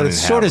 But it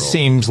sort of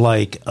seems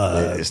like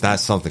it's not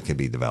something that can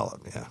be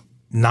developed. Yeah,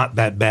 not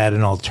that bad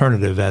an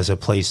alternative as a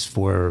place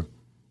for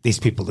these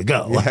people to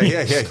go.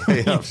 Yeah.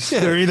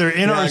 They're either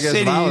in our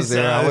cities. If I was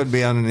there, I wouldn't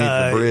be underneath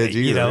the bridge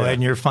either.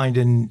 And you're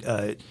finding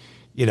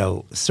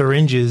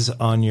syringes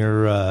on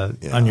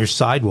your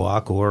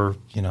sidewalk, or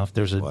if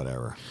there's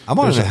whatever. I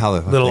want to know how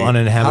the little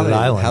uninhabited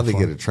island. How they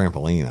get a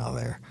trampoline out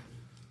there?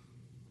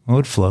 It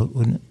would float,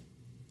 wouldn't it?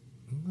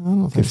 I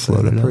don't think so.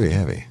 They're pretty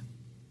heavy.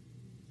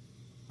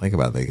 Think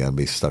about it. They got to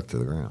be stuck to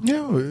the ground.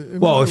 Yeah.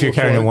 Well, if you're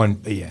carrying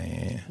one,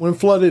 yeah. When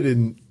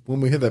flooded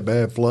when we had that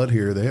bad flood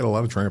here, they had a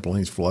lot of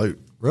trampolines float.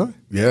 Really?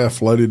 Yeah,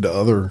 floated to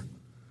other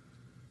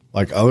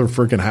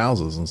freaking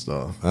houses and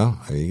stuff.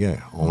 Oh, there you go.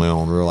 Only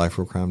on Real Life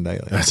Real Crime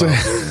Daily. That's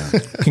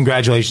it.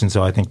 Congratulations,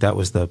 though. I think that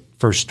was the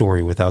first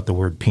story without the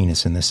word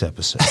penis in this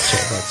episode.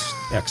 So that's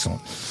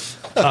excellent.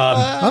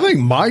 I think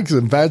Mike's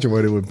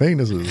infatuated with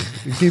penises.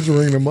 He keeps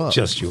ringing them up.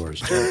 Just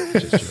yours, Jim.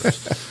 Just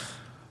yours.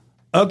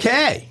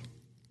 Okay.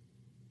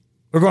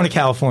 We're going to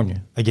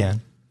California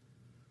again.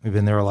 We've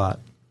been there a lot.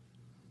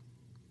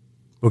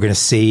 We're going to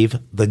save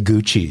the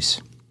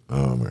Gucci's.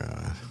 Oh, my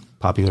God.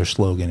 Popular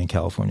slogan in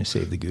California,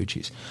 save the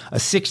Gucci's. A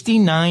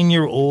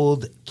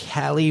 69-year-old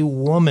Cali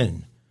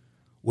woman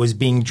was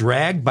being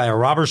dragged by a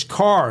robber's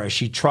car as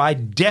she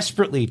tried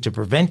desperately to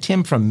prevent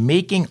him from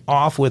making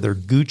off with her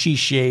Gucci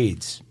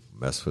shades.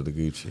 Mess with the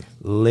Gucci.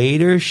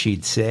 Later,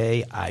 she'd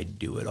say, I'd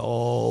do it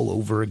all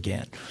over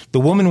again. The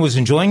woman was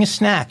enjoying a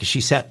snack as she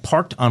sat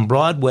parked on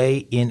Broadway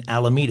in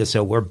Alameda.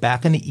 So we're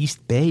back in the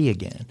East Bay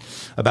again.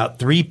 About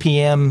 3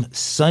 p.m.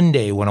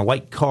 Sunday, when a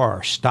white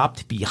car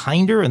stopped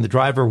behind her and the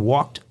driver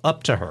walked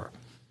up to her.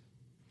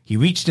 He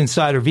reached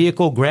inside her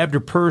vehicle, grabbed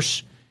her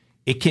purse.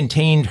 It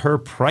contained her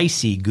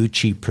pricey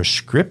Gucci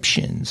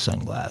prescription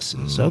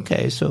sunglasses.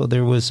 Okay, so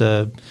there was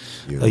a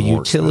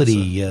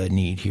utility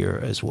need here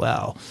as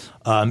well.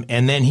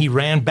 And then he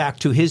ran back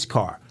to his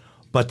car.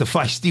 But the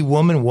feisty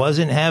woman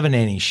wasn't having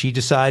any. She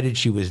decided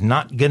she was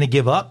not going to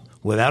give up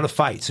without a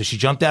fight. So she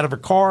jumped out of her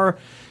car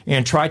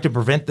and tried to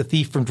prevent the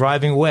thief from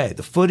driving away.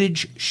 The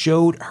footage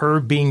showed her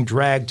being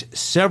dragged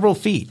several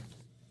feet.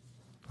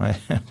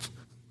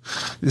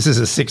 This is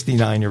a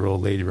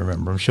 69-year-old lady,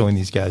 remember. I'm showing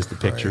these guys the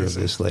picture of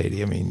this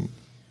lady. I mean,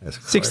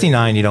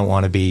 69, you don't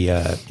want to be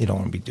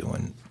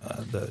doing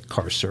the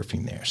car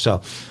surfing there.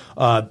 So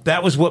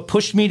that was what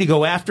pushed me to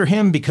go after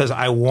him, because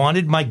I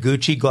wanted my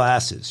Gucci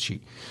glasses.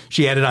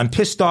 She added, I'm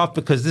pissed off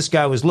because this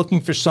guy was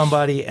looking for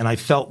somebody and I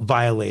felt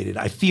violated.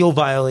 I feel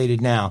violated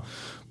now,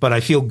 but I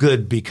feel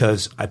good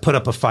because I put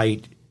up a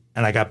fight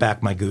and I got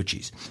back my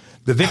Gucci's.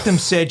 The victim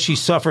said she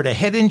suffered a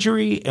head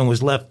injury and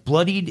was left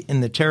bloodied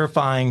in the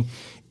terrifying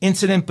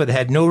incident, but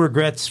had no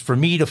regrets. For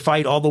me to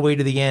fight all the way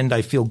to the end,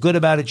 I feel good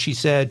about it, she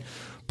said.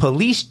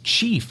 Police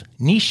Chief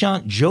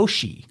Nishant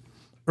Joshi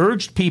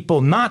urged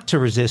people not to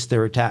resist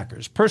their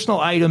attackers.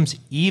 Personal items,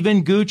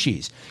 even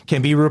Gucci's,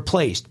 can be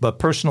replaced, but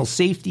personal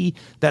safety,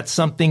 that's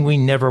something we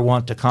never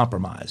want to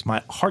compromise.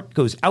 My heart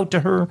goes out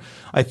to her.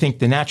 I think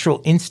the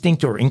natural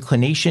instinct or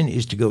inclination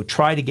is to go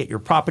try to get your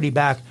property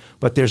back,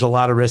 but there's a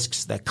lot of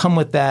risks that come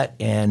with that,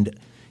 and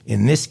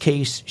in this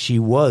case, she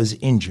was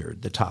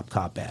injured, the top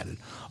cop added.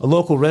 A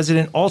local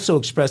resident also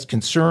expressed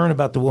concern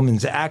about the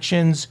woman's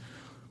actions.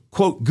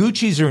 Quote,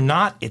 Gucci's or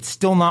not, it's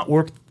still not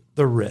worth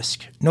the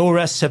risk. No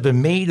arrests have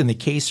been made, and the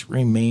case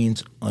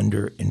remains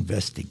under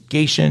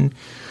investigation.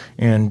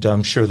 And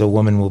I'm sure the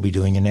woman will be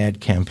doing an ad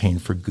campaign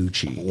for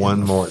Gucci.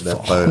 One more,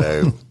 that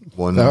photo. That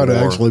would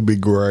actually be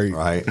great.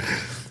 Right.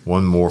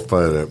 One more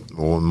photo,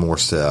 one more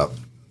step.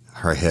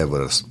 Her head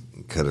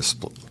could have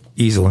split.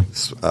 Easily.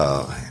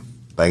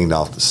 Banged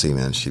off the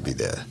cement, she'd be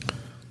dead.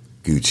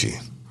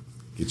 Gucci.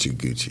 Get you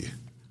Gucci.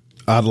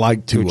 I'd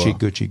like to.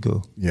 Gucci,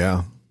 go.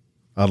 Yeah.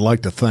 I'd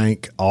like to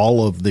thank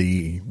all of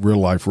the Real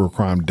Life Real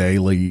Crime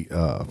Daily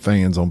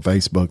fans on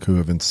Facebook who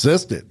have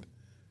insisted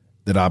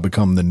that I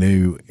become the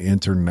new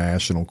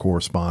international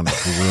correspondent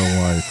for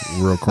Real Life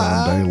Real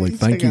Crime Daily.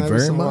 Thank you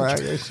very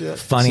much.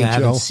 Funny, I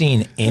haven't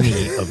seen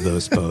any of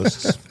those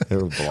posts. They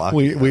were blocked.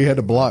 We had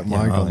to block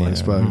Mike on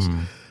those posts.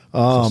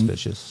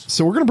 Suspicious.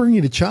 So we're going to bring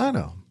you to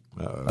China.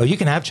 Oh, you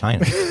can have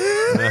China.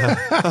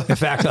 In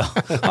fact,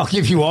 I'll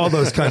give you all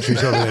those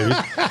countries over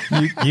there.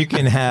 You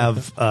can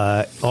have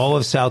all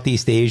of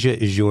Southeast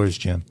Asia is yours,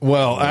 Jim.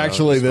 Well,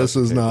 actually, this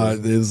is not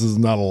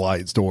a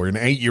light story. An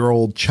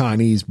 8-year-old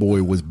Chinese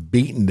boy was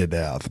beaten to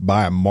death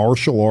by a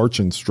martial arts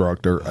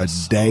instructor a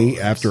day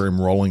after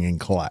enrolling in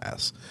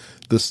class.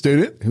 The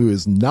student, who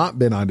has not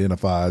been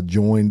identified,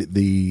 joined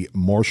the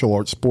martial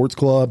arts sports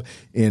club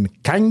in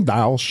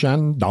Kangdao,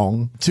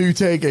 Shandong, to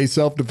take a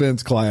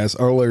self-defense class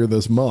earlier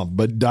this month,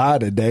 but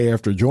died a day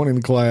after joining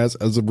the class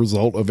as a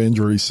result of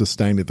injuries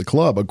sustained at the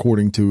club,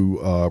 according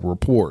to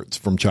reports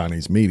from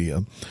Chinese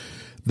media.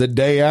 The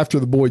day after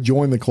the boy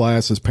joined the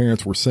class, his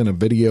parents were sent a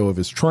video of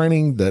his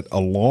training that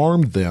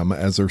alarmed them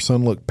as their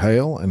son looked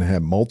pale and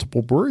had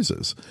multiple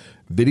bruises.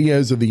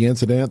 Videos of the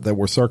incident that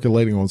were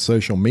circulating on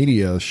social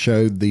media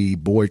showed the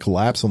boy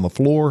collapse on the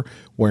floor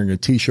wearing a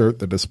T-shirt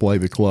that displayed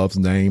the club's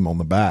name on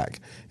the back.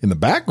 In the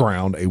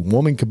background, a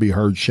woman could be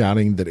heard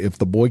shouting that if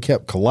the boy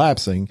kept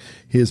collapsing,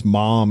 his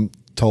mom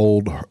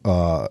told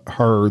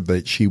her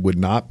that she would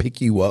not pick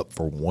you up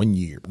for 1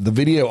 year. The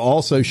video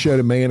also showed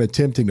a man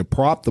attempting to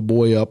prop the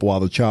boy up while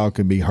the child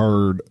could be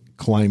heard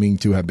claiming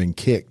to have been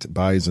kicked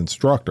by his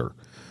instructor.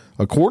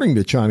 According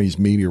to Chinese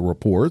media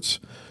reports,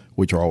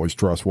 which are always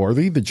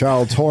trustworthy, the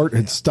child's heart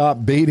had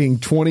stopped beating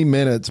 20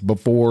 minutes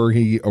before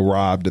he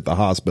arrived at the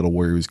hospital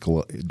where he was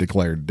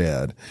declared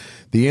dead.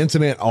 The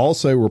incident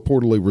also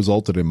reportedly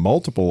resulted in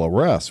multiple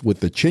arrests, with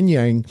the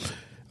Qinyang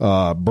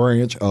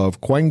branch of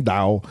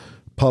Guangdao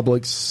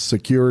Public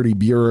Security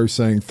Bureau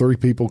saying 3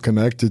 people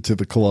connected to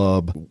the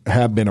club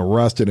have been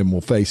arrested and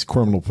will face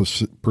criminal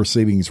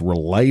proceedings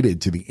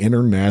related to the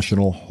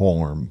international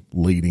harm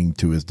leading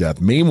to his death.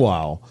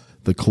 Meanwhile,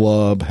 the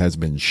club has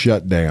been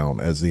shut down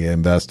as the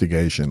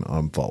investigation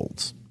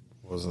unfolds.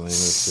 What was the name of the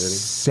city?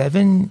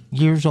 7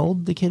 years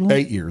old, the kid was?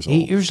 8 years old.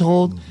 8 years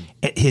old.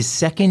 Mm-hmm. His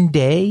second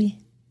day?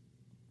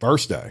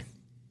 First day.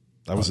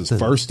 That was his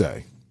first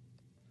day.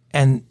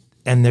 And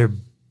they're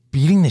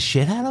beating the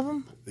shit out of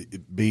him?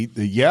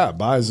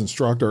 By his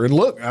instructor. And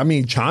look, I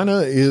mean, China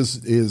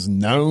is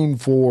known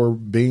for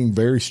being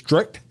very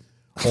strict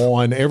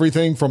on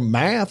everything from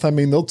math. I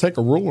mean, they'll take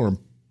a ruler and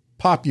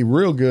pop you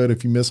real good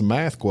if you miss a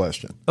math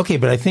question. Okay,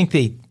 but I think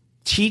they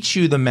teach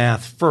you the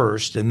math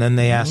first, and then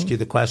they ask you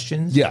the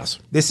questions. Yes.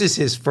 This is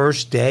his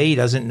first day. He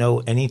doesn't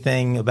know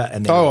anything about.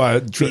 And I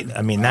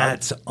mean,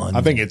 that's.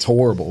 I think it's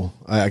horrible.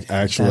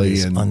 Actually, that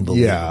is unbelievable.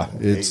 Yeah,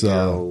 it's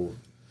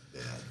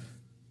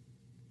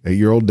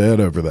 8-year-old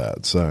dead over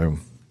that. So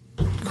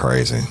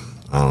crazy.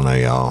 I don't know,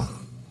 y'all.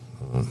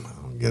 I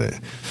don't get it.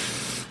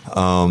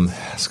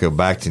 Let's go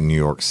back to New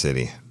York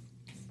City.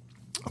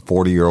 A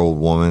 40-year-old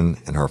woman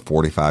and her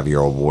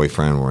 45-year-old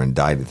boyfriend were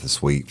indicted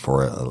this week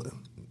for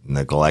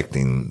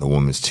neglecting the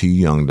woman's 2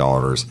 young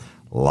daughters,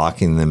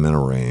 locking them in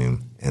a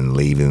room, and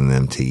leaving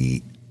them to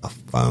eat a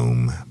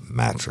foam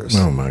mattress.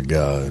 Oh, my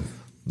God.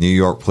 New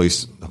York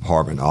Police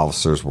Department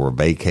officers were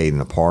vacating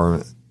an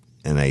apartment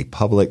in a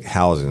public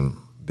housing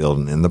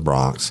building in the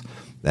Bronx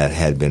that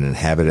had been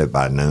inhabited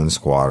by known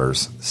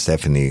squatters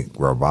Stephanie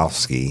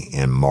Grabowski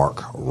and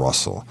Mark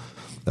Russell.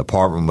 The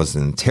apartment was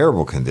in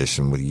terrible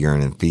condition with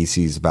urine and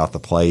feces about the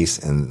place,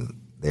 and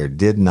there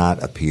did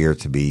not appear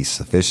to be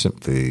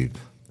sufficient food,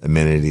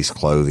 amenities,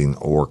 clothing,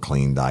 or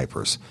clean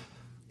diapers.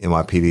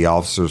 NYPD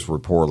officers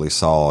reportedly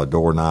saw a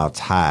doorknob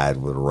tied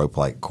with a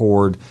rope-like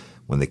cord.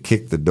 When they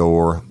kicked the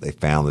door, they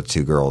found the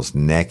 2 girls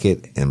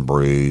naked and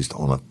bruised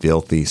on a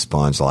filthy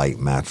sponge-like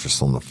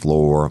mattress on the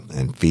floor,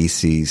 and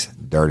feces,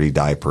 dirty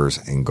diapers,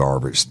 and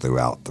garbage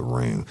throughout the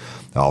room.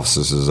 The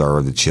officers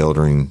observed the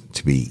children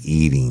to be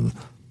eating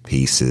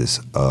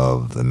pieces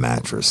of the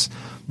mattress.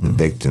 The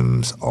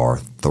victims are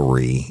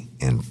 3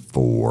 and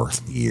 4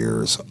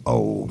 years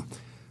old.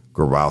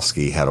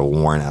 Grabowski had a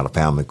warrant out of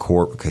family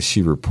court because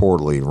she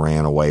reportedly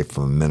ran away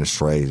from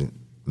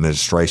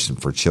Administration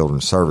for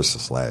Children's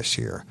Services last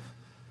year.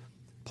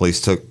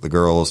 Police took the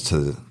girls to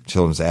the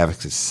Children's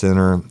Advocacy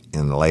Center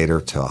and later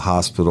to a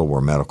hospital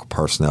where medical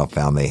personnel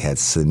found they had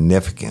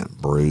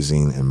significant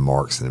bruising and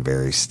marks in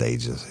various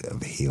stages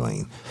of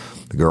healing.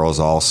 The girls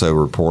also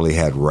reportedly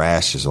had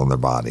rashes on their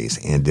bodies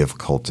and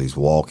difficulties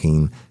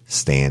walking,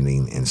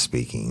 standing, and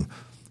speaking.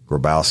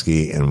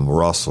 Grabowski and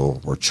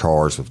Russell were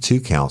charged with 2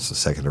 counts of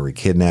second-degree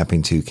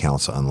kidnapping, 2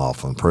 counts of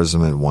unlawful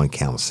imprisonment, 1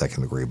 count of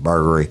second-degree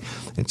burglary,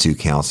 and 2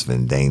 counts of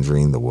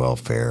endangering the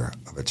welfare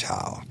of a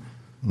child.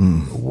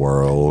 The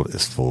world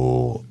is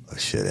full of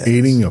shit.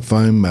 Eating a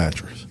foam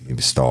mattress. You'd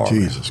be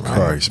starving. Jesus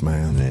Christ,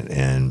 man.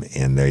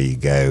 And there you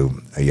go.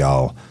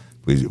 Y'all,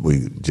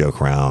 we joke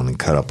around and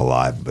cut up a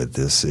lot, but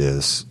this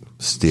is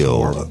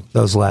still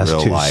those last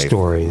 2 life,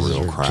 stories.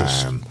 Real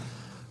crime.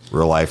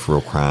 Real life,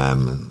 real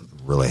crime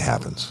really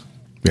happens.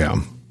 Yeah.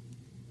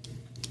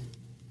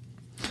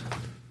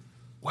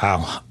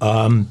 Wow.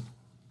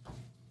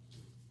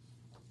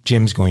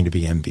 Jim's going to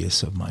be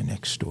envious of my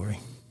next story.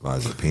 Why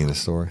is it a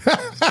penis story?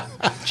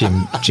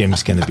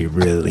 Jim's going to be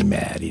really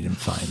mad he didn't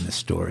find this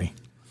story.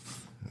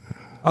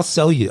 I'll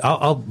sell you.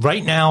 I'll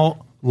right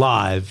now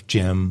live,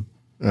 Jim.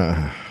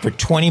 For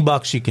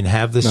 $20, you can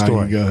have the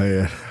story. Go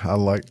ahead. I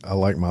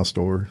like my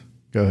story.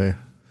 Go ahead.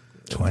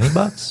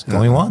 $20.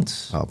 Going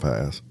once. I'll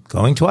pass.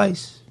 Going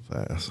twice.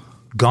 Pass.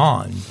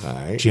 Gone. All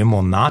right. Jim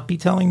will not be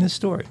telling this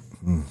story.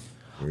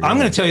 I'm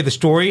going to tell you the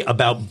story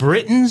about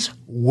Britain's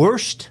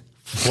worst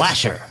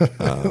flasher.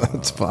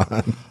 That's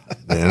fine.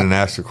 The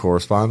international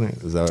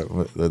correspondent? Is that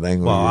what the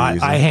thing? Well,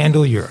 I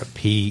handle Europe.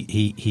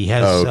 He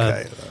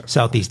has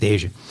Southeast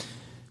Asia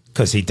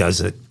because he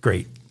does a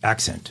great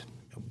accent,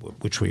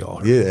 which we all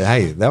heard. Yeah,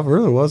 hey, that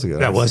really was a good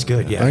accent. That was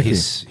good, yeah.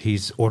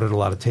 He's ordered a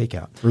lot of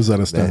takeout.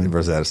 Rosetta Stone.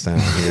 Rosetta Stone.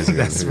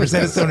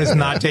 Rosetta Stone is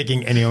not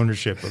taking any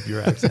ownership of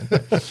your accent.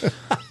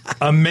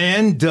 A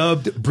man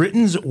dubbed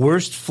Britain's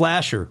worst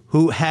flasher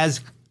who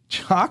has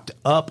chalked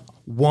up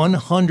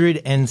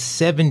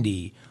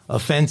 170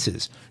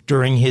 offenses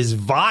during his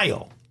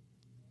vile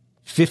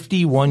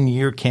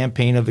 51-year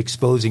campaign of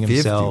exposing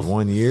himself.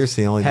 51 years?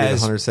 He only did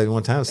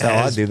 171 times.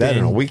 How I do that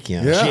in a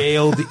weekend.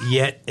 Jailed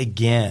yet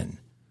again.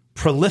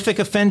 Prolific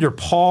offender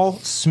Paul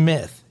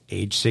Smith,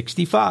 age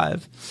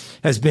 65,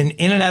 has been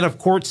in and out of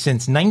court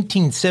since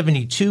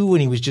 1972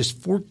 when he was just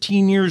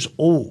 14 years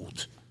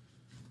old.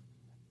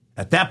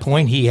 At that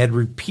point, he had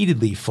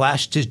repeatedly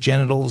flashed his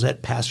genitals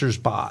at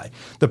passersby.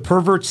 The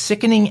pervert's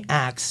sickening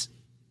acts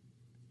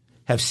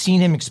have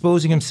seen him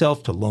exposing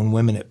himself to lone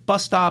women at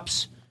bus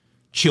stops,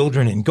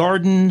 children in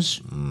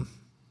gardens,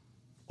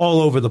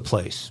 all over the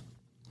place.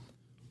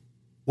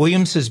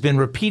 Williams has been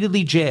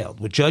repeatedly jailed,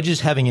 with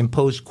judges having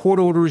imposed court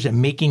orders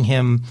and making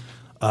him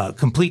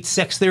complete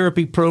sex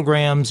therapy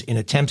programs in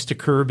attempts to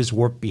curb his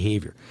warped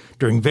behavior.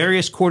 During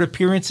various court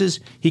appearances,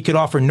 he could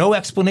offer no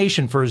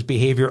explanation for his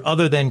behavior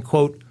other than,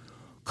 quote,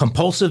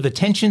 compulsive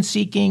attention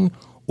seeking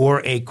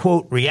or a,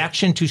 quote,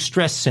 reaction to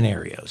stress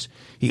scenarios.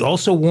 He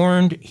also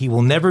warned he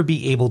will never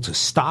be able to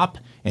stop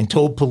and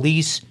told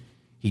police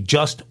he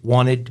just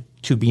wanted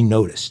to be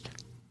noticed.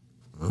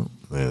 Oh,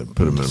 man,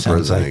 put him in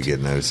prison and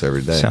get noticed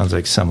every day. Sounds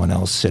like someone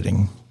else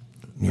sitting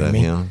near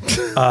me.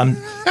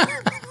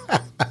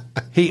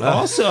 He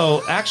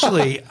also,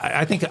 actually,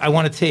 I think I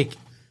want to take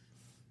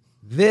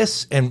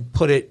this and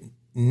put it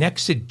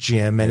next to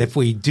Jim. And if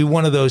we do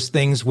one of those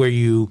things where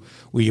you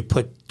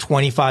put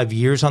 25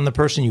 years on the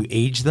person, you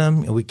age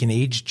them, and we can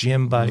age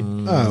Jim by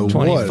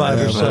 25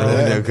 or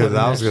so. Because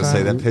I was going to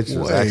say that picture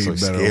was actually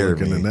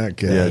scared me. Than that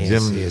cat. Yeah,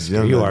 Jim,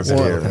 you are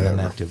better looking than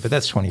that, too. But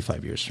that's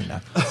 25 years from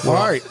now. All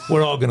right.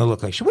 We're all going to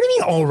look like shit. What do you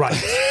mean, all right?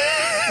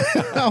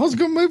 I was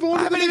going to move on.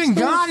 I haven't even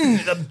gotten...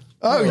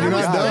 Oh, you're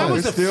not done. That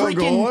was it's still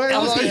going.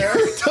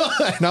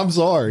 I'm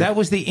sorry. That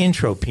was the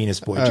intro, Penis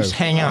Boy. Just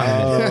hang on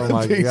a minute. Oh,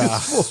 my God.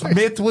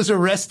 Smith was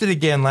arrested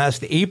again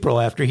last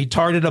April after he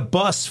targeted a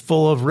bus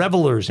full of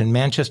revelers in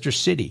Manchester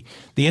City.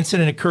 The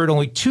incident occurred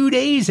only 2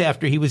 days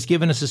after he was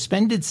given a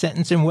suspended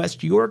sentence in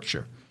West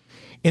Yorkshire.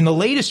 In the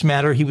latest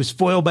matter, he was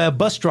foiled by a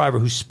bus driver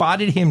who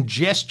spotted him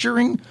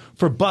gesturing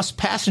for bus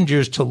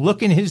passengers to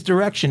look in his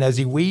direction as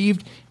he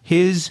waved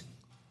his...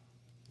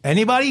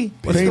 Anybody?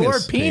 What's the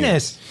word?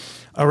 Penis.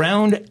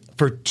 Around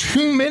for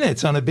 2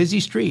 minutes on a busy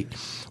street.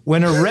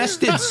 When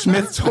arrested,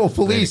 Smith told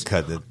police,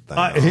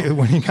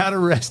 when he got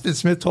arrested,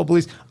 Smith told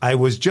police, I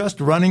was just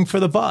running for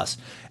the bus.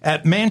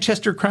 At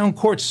Manchester Crown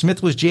Court,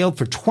 Smith was jailed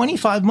for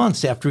 25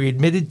 months after he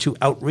admitted to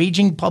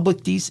outraging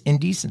public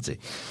indecency.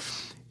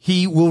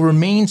 He will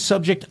remain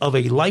subject of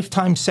a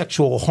lifetime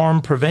sexual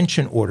harm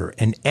prevention order,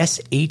 an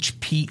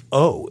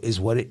SHPO is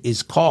what it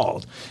is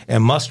called,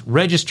 and must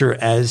register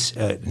as,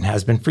 and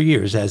has been for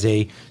years, as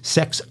a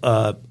sex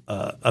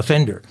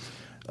offender.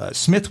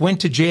 Smith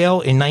went to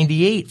jail in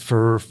 98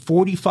 for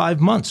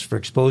 45 months for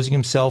exposing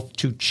himself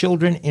to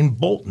children in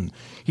Bolton.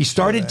 He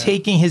started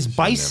taking his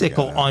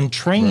bicycle on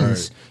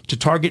trains to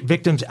target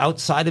victims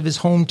outside of his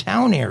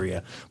hometown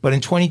area. But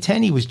in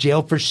 2010, he was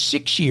jailed for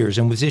 6 years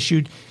and was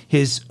issued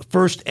his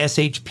first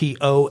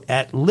SHPO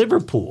at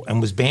Liverpool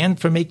and was banned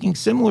from making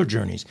similar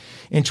journeys.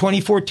 In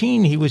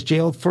 2014, he was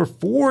jailed for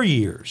 4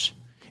 years.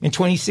 In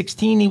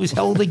 2016, he was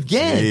held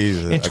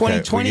again. In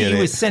 2020,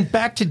 he was sent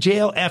back to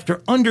jail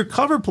after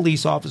undercover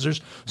police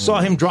officers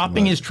saw him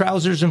dropping his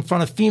trousers in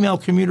front of female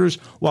commuters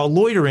while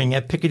loitering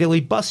at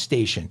Piccadilly bus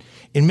station.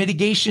 In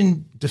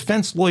mitigation,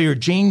 defense lawyer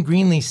Jane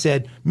Greenlee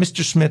said,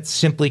 Mr. Smith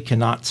simply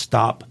cannot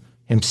stop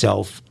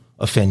himself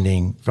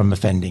from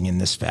offending in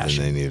this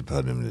fashion. And they need to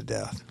put him to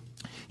death.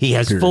 He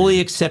has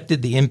fully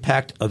accepted the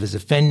impact of his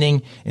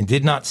offending and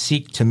did not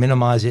seek to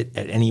minimize it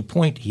at any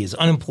point. He is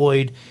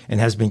unemployed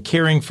and has been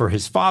caring for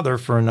his father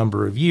for a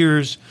number of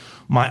years.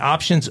 My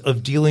options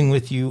of dealing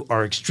with you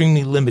are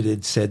extremely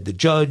limited, said the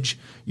judge.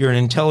 You're an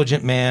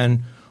intelligent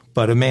man,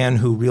 but a man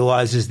who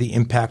realizes the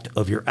impact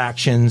of your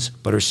actions,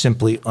 but are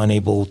simply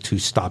unable to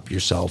stop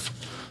yourself.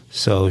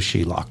 So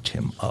she locked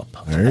him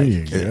up. There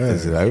you go.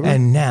 Is it over?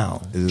 And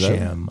now,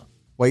 Jim.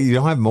 Wait, you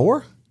don't have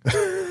more?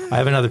 I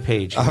have another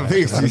page.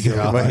 Let's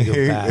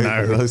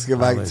go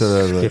back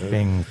to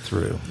skipping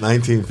through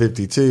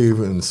 1952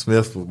 when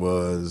Smith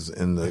was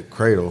in the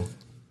cradle.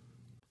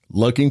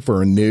 Looking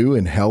for a new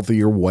and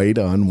healthier way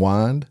to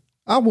unwind?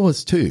 I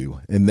was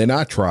too, and then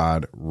I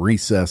tried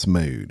Recess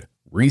Mood.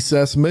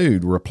 Recess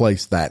Mood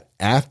replaced that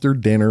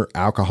after-dinner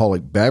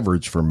alcoholic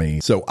beverage for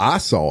me, so I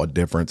saw a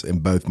difference in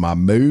both my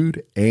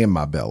mood and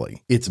my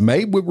belly. It's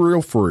made with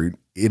real fruit.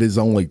 It is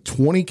only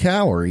 20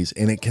 calories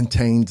and it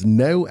contains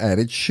no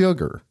added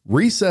sugar.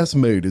 Recess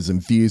Mood is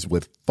infused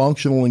with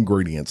functional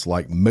ingredients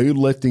like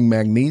mood-lifting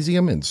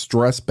magnesium and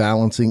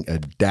stress-balancing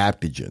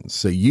adaptogens,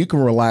 so you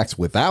can relax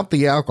without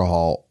the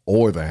alcohol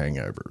or the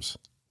hangovers.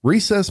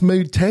 Recess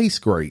Mood tastes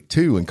great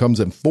too and comes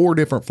in 4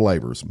 different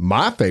flavors.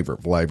 My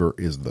favorite flavor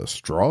is the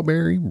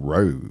strawberry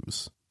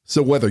rose.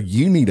 So whether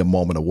you need a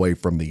moment away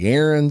from the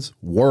errands,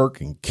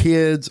 work, and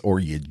kids, or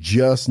you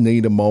just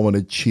need a moment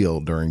of chill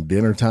during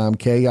dinnertime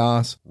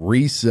chaos,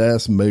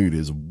 Recess Mood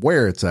is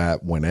where it's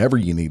at whenever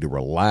you need to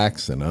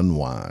relax and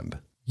unwind.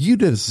 You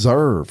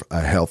deserve a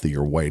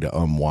healthier way to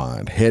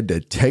unwind. Head to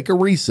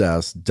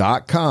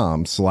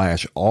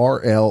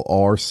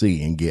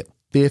takearecess.com/RLRC and get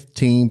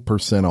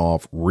 15%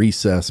 off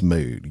Recess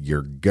Mood,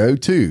 your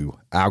go-to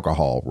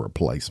alcohol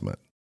replacement.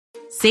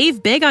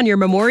 Save big on your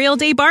Memorial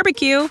Day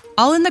barbecue,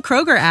 all in the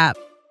Kroger app.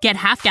 Get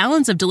half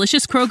gallons of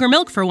delicious Kroger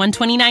milk for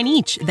 $1.29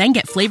 each. Then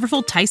get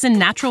flavorful Tyson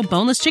natural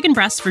boneless chicken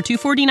breasts for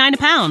 $2.49 a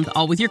pound,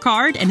 all with your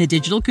card and a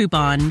digital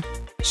coupon.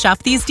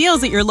 Shop these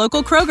deals at your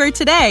local Kroger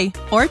today,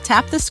 or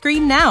tap the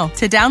screen now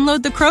to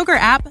download the Kroger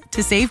app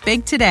to save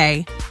big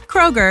today.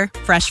 Kroger,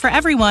 fresh for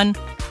everyone.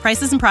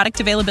 Prices and product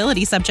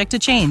availability subject to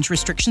change.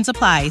 Restrictions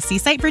apply. See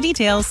site for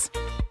details.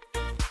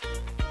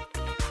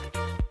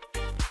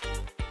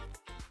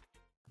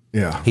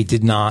 Yeah. He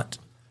did not.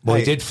 Well,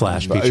 he did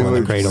flash Beecher on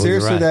the cradle.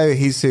 Seriously, right. though,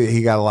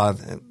 he got a lot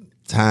of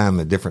time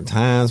at different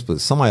times,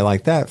 but somebody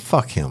like that,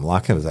 fuck him.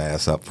 Lock his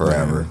ass up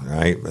forever,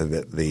 right?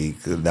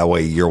 That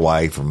way your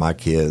wife or my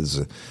kids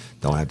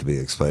don't have to be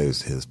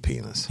exposed to his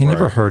penis. He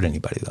never hurt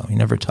anybody, though. He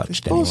never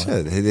touched anyone.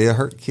 Bullshit. He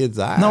hurt kids'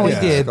 eyes. No, he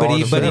did, but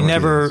he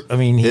never. I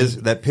mean,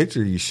 that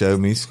picture you showed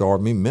me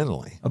scarred me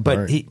mentally.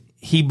 But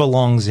he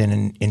belongs in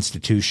an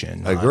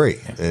institution. I agree.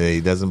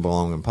 He doesn't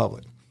belong in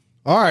public.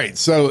 All right.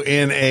 So,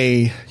 in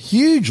a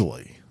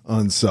hugely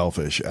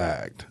unselfish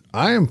act,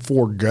 I am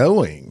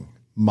foregoing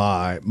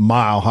my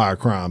Mile High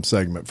Crime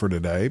segment for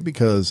today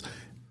because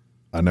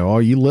I know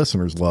all you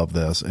listeners love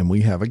this, and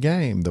we have a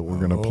game that we're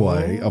going to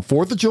play, a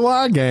 4th of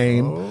July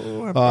game.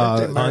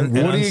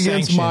 Woody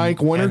against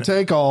Mike, winner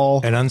take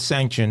all. An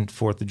unsanctioned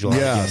 4th of July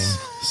game.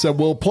 So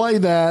we'll play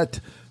that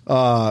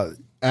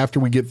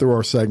after we get through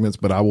our segments,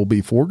 but I will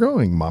be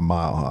foregoing my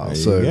Mile High.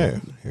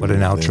 What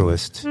an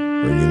altruist.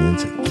 Bringing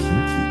into Kinky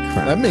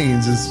Crimes. That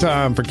means it's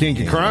time for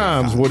Kinky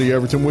Crimes, Woody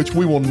Everton, which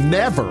we will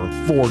never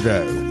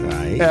forego.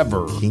 Right.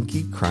 Ever.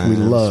 Kinky Crimes. We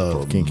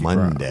love Kinky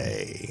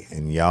Monday. Crimes.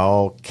 And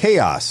y'all,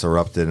 chaos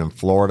erupted in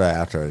Florida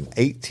after an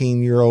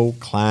 18-year-old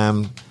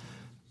climbed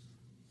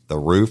the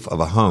roof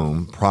of a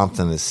home,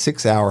 prompting a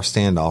 6-hour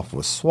standoff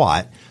with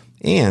SWAT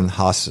and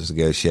hostage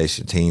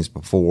negotiation teams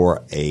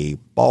before a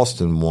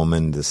Boston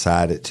woman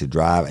decided to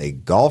drive a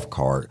golf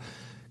cart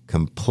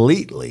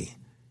completely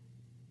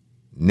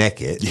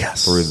naked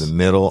through the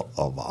middle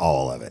of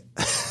all of it.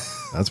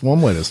 That's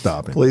one way to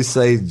stop him. Police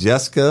say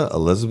Jessica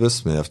Elizabeth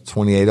Smith,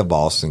 28 of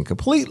Boston,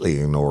 completely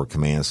ignored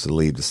commands to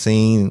leave the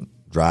scene,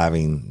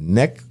 driving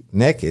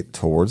naked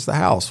towards the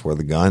house where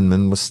the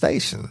gunman was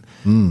stationed.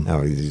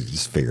 Now, you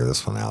just figure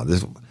this one out.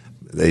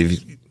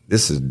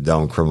 This is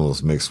dumb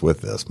criminals mixed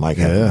with this. Mike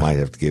might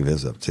have to give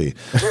his up too.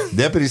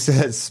 Deputy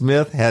said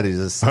Smith had a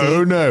distinct...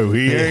 Oh, no,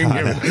 he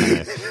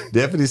ain't.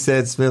 Deputy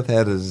said Smith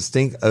had a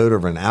distinct odor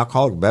of an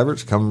alcoholic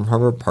beverage coming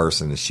from her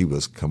person, and she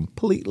was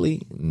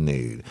completely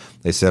nude.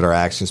 They said her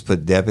actions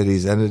put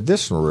deputies at an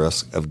additional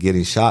risk of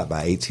getting shot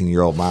by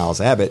 18-year-old Miles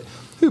Abbott,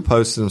 who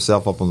posted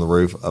himself up on the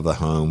roof of the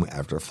home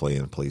after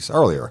fleeing police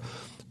earlier.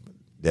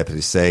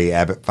 Deputies say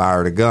Abbott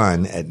fired a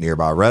gun at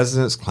nearby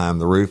residents,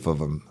 climbed the roof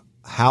of a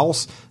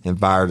house, and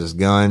fired his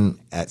gun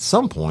at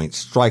some point,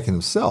 striking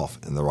himself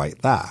in the right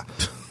thigh.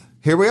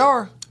 Here we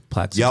are.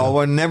 Y'all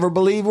will never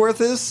believe where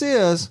this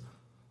is.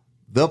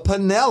 The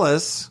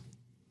Pinellas.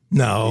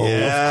 No,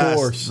 of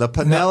course. The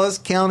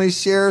Pinellas County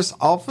Sheriff's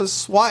Office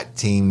SWAT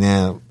team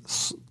now.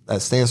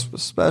 That stands for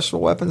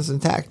Special Weapons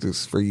and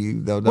Tactics for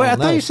you, though. Wait, I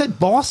thought you said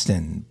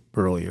Boston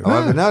earlier.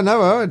 No,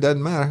 it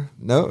doesn't matter.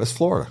 No, it's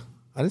Florida.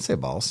 I didn't say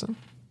Boston.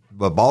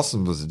 But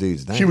Boston was the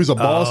dude's name. She was a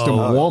Boston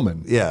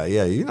woman. Yeah,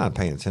 you're not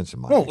paying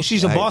attention, Mike. Well,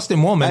 she's a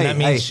Boston woman. That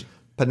means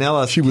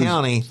Pinellas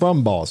County was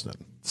from Boston.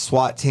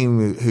 SWAT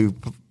team who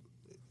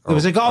there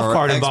was a golf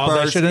cart involved.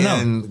 I should have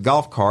known.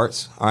 Golf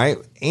carts, all right,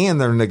 and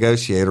their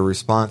negotiator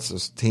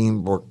responses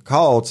team were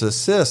called to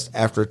assist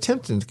after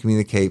attempting to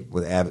communicate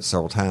with Abbott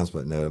several times,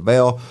 but no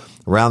avail.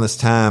 Around this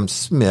time,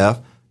 Smith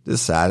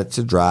decided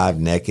to drive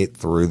naked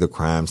through the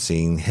crime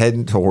scene,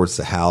 heading towards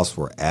the house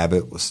where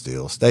Abbott was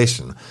still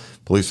stationed.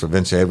 Police were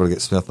eventually able to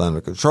get Smith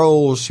under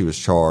control. She was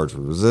charged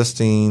with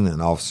resisting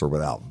an officer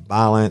without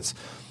violence.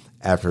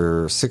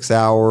 After 6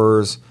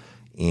 hours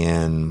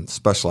and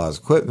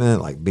specialized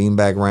equipment like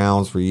beanbag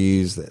rounds were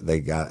used,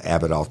 they got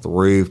Abbott off the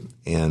roof.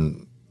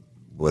 And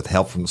with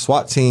help from the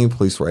SWAT team,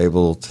 police were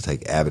able to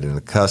take Abbott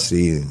into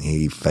custody, and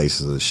he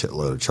faces a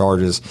shitload of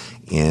charges.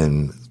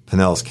 In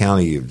Pinellas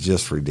County, you've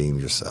just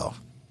redeemed yourself.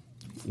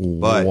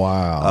 But,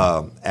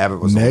 wow.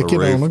 Abbott was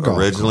naked on the roof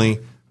originally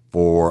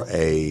for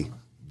a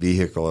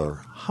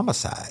vehicular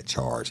homicide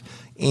charge,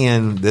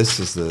 and this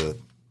is the.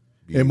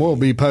 And we'll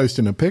be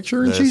posting a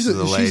picture, and she's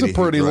a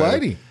pretty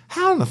lady.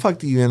 How in the fuck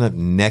do you end up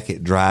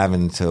naked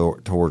driving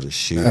towards a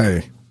shooting?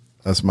 Hey,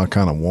 that's my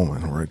kind of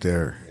woman right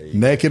there.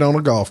 Naked on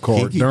a golf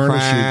cart during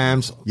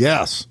a shooting.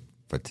 Yes.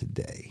 For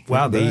today.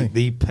 Wow,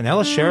 the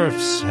Pinellas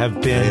sheriffs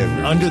have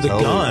been under the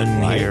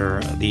gun here.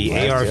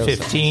 The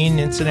AR-15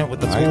 incident with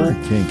the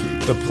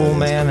pool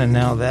man, and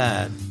now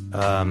that.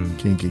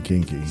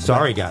 Kinky.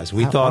 Sorry, guys.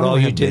 We thought all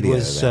you did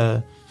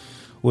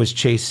was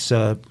chase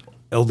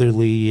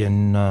elderly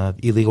and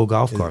illegal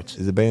golf carts.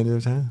 Is it banjo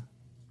time?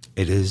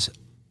 It is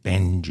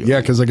banjo.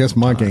 Yeah, because I guess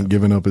Mike ain't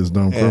giving up his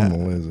dumb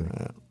criminal, is he?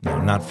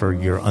 No, not for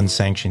your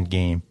unsanctioned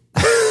game.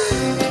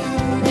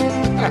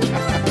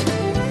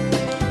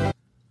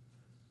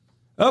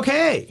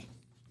 Okay.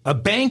 A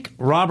bank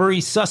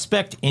robbery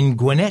suspect in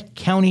Gwinnett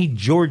County,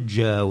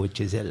 Georgia, which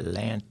is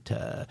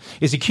Atlanta,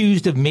 is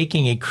accused of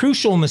making a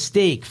crucial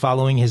mistake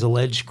following his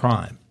alleged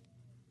crime.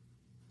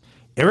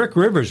 Eric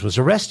Rivers was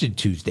arrested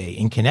Tuesday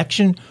in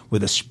connection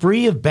with a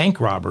spree of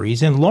bank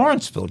robberies in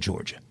Lawrenceville,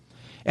 Georgia,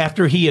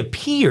 after he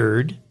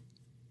appeared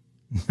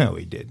No,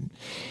 he didn't.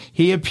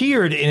 He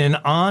appeared in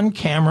an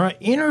on-camera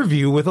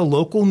interview with a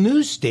local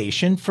news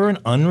station for an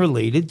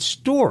unrelated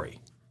story.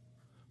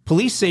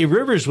 Police say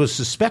Rivers was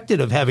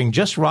suspected of having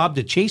just robbed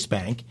a Chase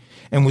bank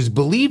and was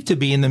believed to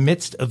be in the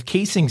midst of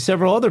casing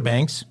several other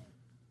banks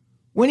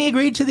when he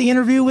agreed to the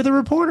interview with a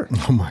reporter.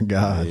 Oh, my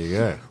God. There you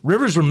go.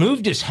 Rivers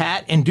removed his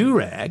hat and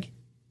do-rag,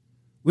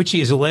 which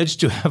he is alleged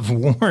to have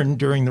worn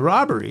during the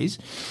robberies,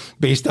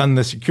 based on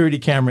the security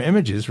camera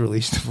images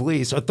released to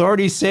police.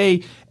 Authorities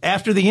say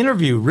after the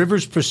interview,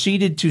 Rivers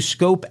proceeded to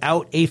scope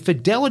out a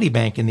Fidelity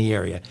bank in the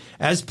area.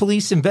 As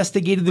police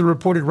investigated the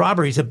reported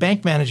robberies, a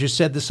bank manager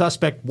said the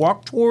suspect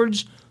walked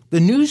towards the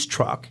news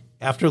truck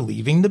after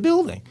leaving the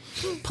building.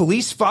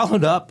 Police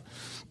followed up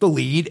the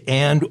lead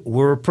and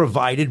were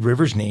provided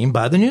Rivers' name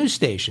by the news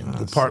station.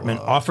 The department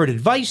offered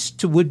advice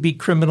to would-be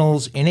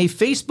criminals in a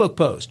Facebook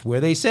post where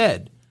they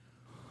said,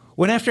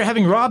 when after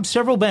having robbed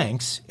several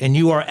banks and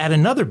you are at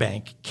another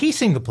bank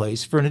casing the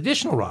place for an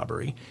additional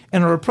robbery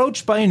and are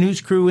approached by a news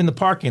crew in the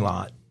parking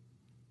lot,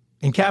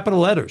 in capital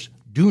letters,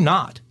 do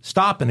not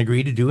stop and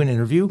agree to do an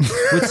interview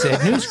with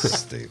said news crew.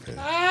 Stupid.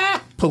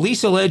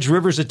 Police allege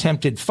Rivers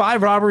attempted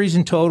 5 robberies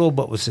in total,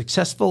 but was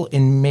successful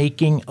in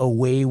making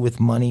away with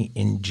money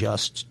in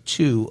just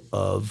 2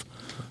 of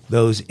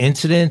those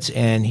incidents.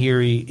 And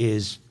here he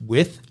is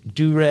with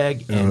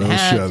do-rag and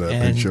hat. Show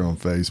that picture on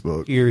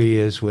Facebook. Here he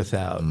is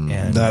without.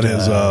 And that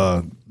is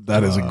a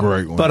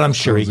great one. But I'm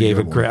sure he gave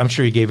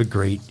a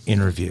great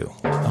interview.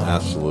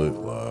 Absolute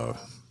love.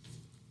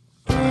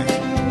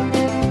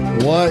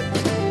 What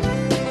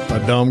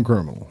a dumb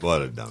criminal.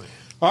 What a dummy.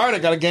 All right, I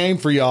got a game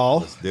for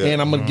y'all, and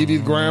I'm going to give you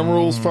the ground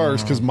rules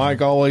first because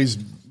Mike always,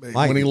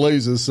 when he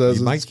loses, says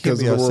it's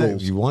because of the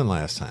rules. You won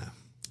last time.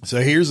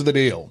 So here's the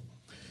deal.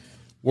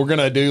 We're going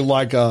to do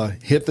like a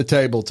hit the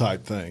table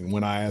type thing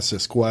when I ask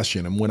this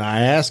question. And when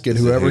I ask it,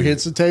 whoever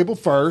hits the table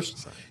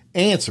first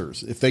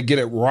answers. If they get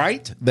it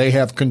right, they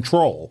have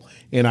control.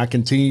 And I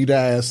continue to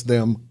ask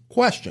them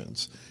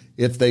questions.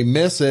 If they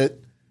miss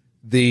it,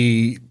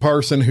 the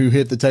person who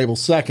hit the table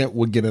second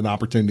would get an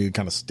opportunity to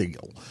kind of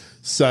steal.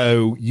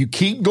 So you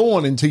keep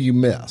going until you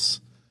miss.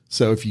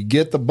 So if you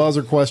get the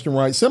buzzer question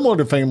right, similar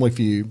to Family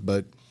Feud,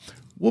 but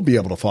we'll be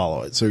able to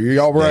follow it. So are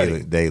y'all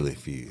ready? Daily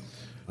Feud.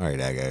 All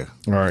right, I go.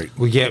 All right.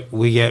 We get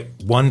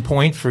 1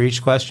 point for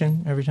each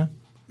question every time?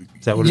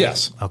 Is that what it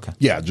is? Okay.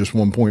 Yeah, just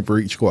 1 point for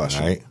each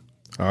question. All right.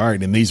 All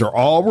right. And these are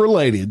all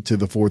related to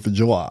the 4th of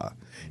July.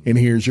 And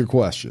here's your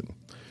question.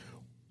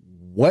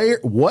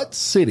 What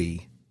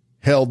city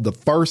held the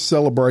first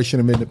celebration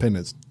of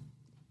independence?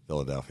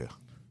 Philadelphia.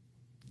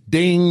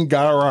 Ding,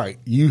 got it right.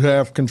 You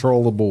have control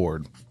of the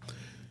board.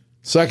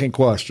 Second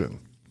question.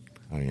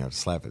 I don't even have to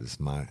slap it. It's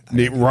my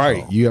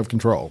right. You have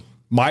control.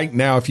 Mike,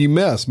 now if you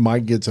miss,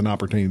 Mike gets an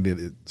opportunity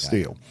to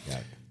steal. Got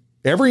it.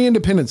 Every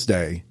Independence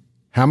Day,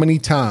 how many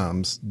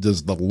times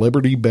does the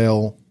Liberty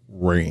Bell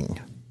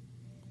ring?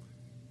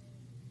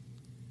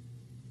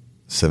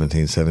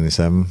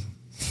 1777.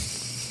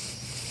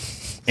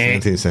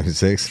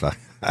 1776.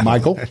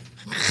 Michael?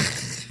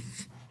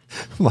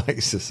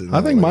 Mike's just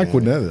I think Mike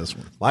would know this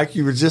one. Mike,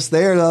 you were just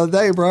there the other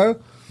day, bro.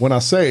 When I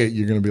say it,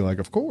 you're going to be like,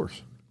 of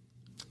course.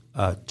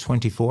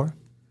 24.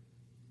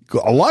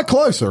 A lot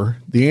closer.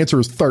 The answer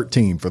is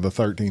 13 for the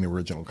 13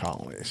 original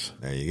colonies.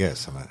 There you go.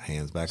 Some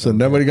hands back. So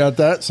nobody got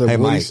that. So hey,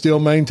 Woody Mike, still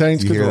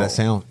maintains control. You hear that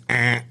sound?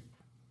 You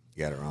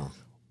got it wrong.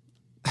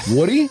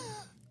 Woody,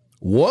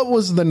 what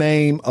was the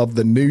name of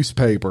the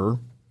newspaper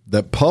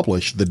that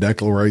published the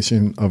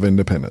Declaration of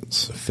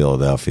Independence? The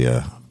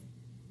Philadelphia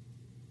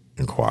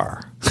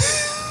Inquirer.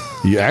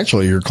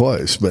 You're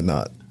close, but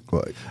not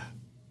quite.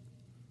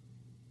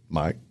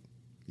 Mike,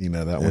 you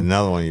know that one.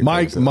 Another one.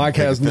 Mike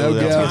has no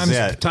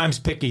guess. Times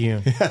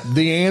Picayune.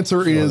 The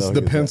answer is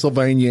the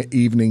Pennsylvania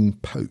Evening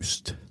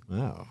Post.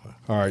 Oh.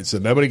 All right, so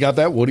nobody got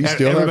that. Woody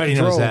still have control. Everybody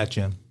knows that,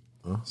 Jim.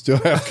 Still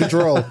have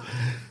control.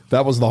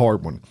 That was the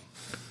hard one.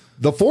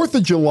 The 4th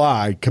of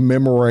July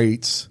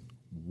commemorates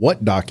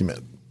what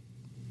document,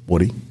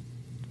 Woody?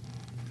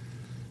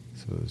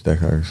 So it's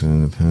Declaration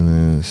of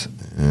Independence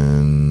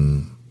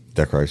and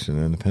Declaration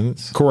of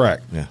Independence?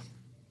 Correct. Yeah.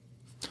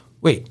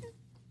 Wait.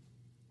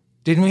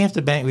 Didn't we have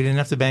to bang? We didn't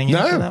have to bang in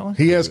for that one?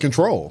 He has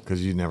control.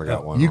 Because you never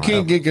got one. You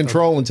can't get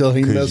control until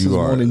he misses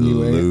one and you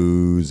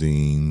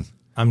losing.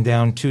 I'm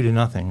down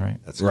 2-0, right?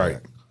 That's right.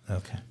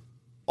 Okay.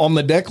 On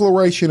the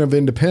Declaration of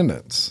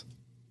Independence,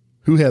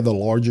 who had the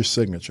largest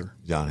signature?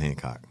 John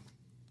Hancock.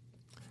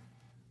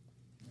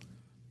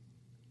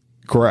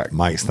 Correct.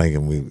 Mike's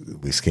thinking we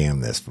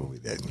scammed this, but we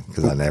didn't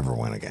because I never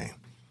win a game.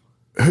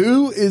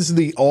 Who is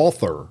the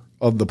author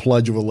of the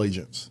Pledge of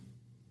Allegiance?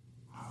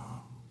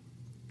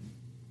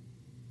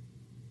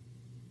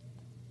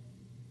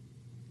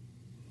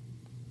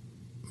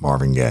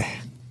 Marvin Gaye.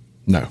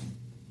 No.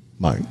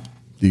 Mike,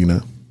 do you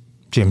know?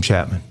 Jim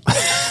Chapman.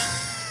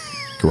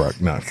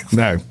 Correct. No.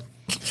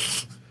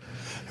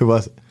 Who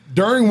was it?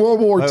 During World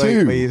War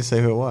II. Wait, you didn't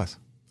say who it was.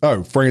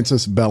 Oh,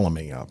 Francis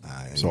Bellamy.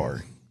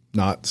 Sorry.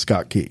 Not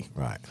Scott Key.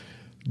 Right.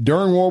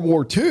 During World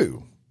War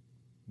II,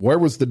 where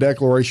was the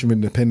Declaration of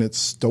Independence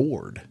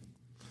stored?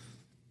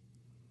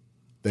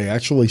 They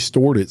actually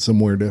stored it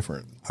somewhere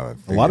different. A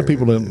lot of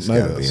people didn't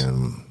know this. Be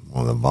in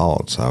one of the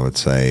vaults. I would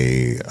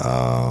say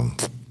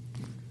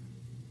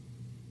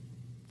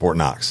Fort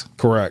Knox.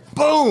 Correct.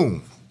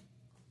 Boom.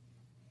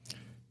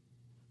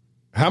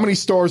 How many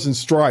stars and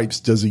stripes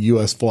does a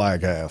U.S.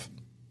 flag have?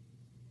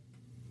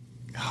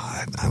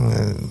 God, I'm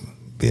going to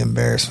be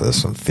embarrassed for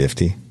this one.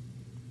 50.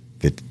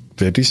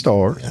 50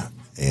 stars. Yeah.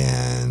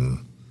 And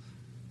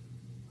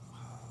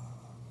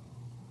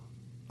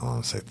I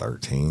want to say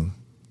 13.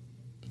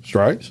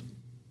 Stripes?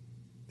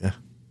 Yeah.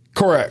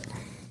 Correct.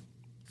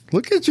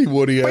 Look at you,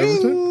 Woody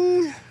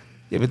Overton.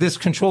 Yeah, but this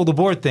control the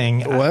board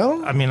thing,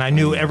 well, I mean, I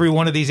knew every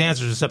one of these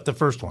answers except the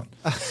first one.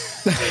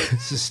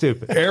 This is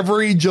stupid.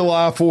 Every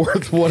July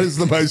 4th, what is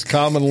the most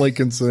commonly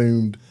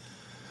consumed?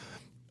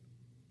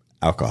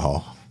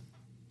 Alcohol.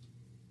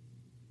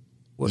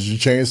 This is your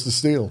chance to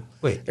steal.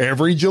 Wait.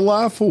 Every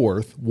July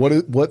 4th,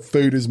 what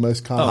food is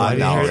most common? I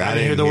didn't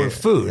hear the word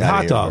food.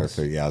 Hot dogs.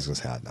 Yeah, I was going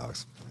to say hot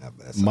dogs.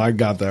 Mike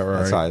got that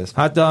right. That's right.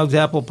 Hot dogs,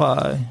 apple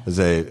pie.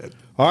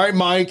 All right,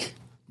 Mike,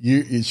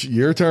 it's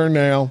your turn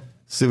now.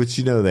 See what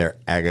you know there,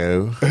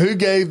 Aggo. Who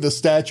gave the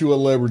Statue of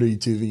Liberty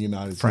to the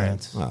United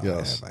France. States? Oh,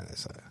 yes. Yeah,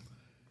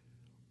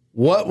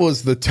 what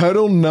was the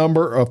total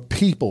number of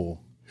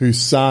people who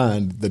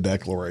signed the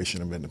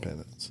Declaration of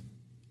Independence?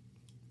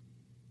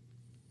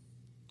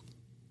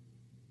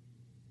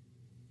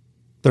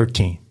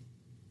 13.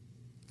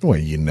 Well,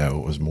 you know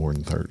it was more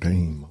than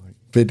 13, Mike.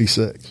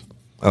 56.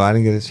 Oh, I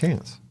didn't get a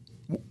chance.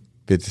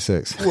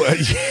 56. Well,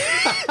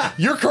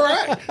 you're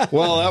correct.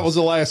 Well, that was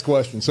the last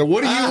question. So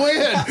what do you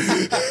win?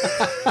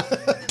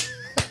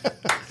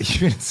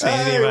 You didn't say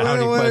anything about how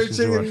many questions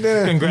there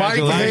were.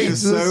 Congratulations. Mike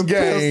hates this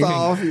game.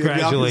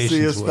 Congratulations. See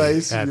his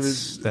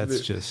face. That's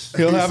just...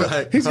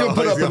 He's going to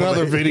put up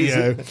another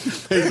video.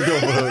 He's going to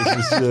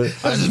put shit.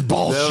 This is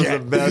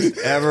bullshit. That was the best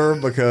ever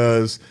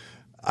because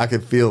I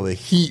could feel the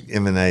heat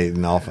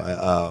emanating off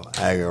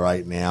Aggo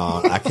right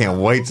now. I can't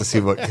wait to see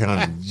what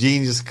kind of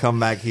genius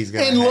comeback he's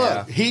going to have.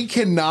 And look, he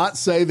cannot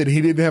say that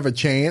he didn't have a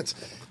chance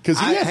because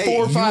he had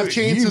 4 or 5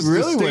 chances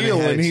to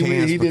steal, and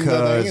he didn't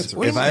know the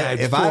answer. If I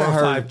had 4 or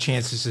 5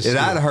 chances to steal, if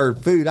I'd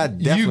heard food, I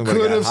definitely you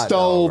could have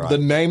stole the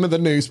name of the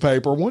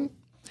newspaper one.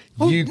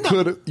 You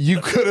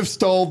could have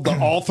stole the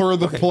author of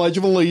the Pledge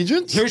of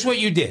Allegiance. Here's what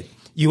you did.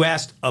 You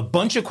asked a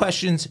bunch of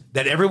questions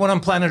that everyone on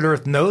planet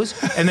Earth knows,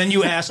 and then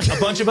you asked a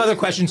bunch of other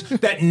questions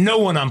that no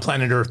one on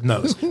planet Earth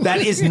knows.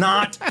 That is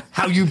not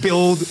how you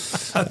build a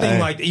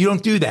thing like that. You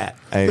don't do that.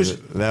 Hey,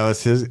 that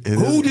was his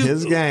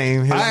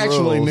game. His I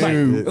actually rules.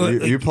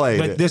 knew. You played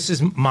but it. This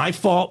is my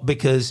fault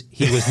because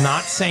he was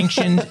not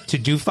sanctioned to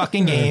do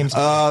fucking games,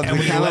 and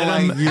we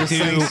let him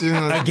do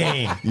a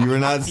game. You were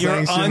not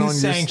sanctioned on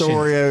your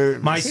story.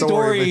 My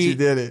story, but you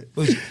did it.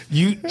 Was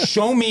you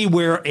show me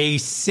where a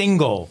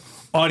single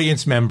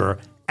audience member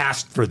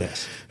asked for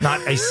this. Not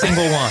a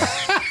single one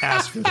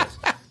asked for this.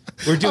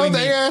 We're doing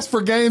they ask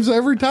for games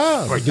every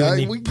time. We're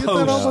doing we get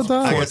that all the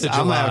time. 4th of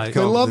July. They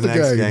love the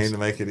next games. game to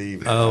make it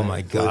even. Oh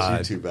my God!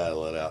 You two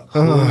battle it out.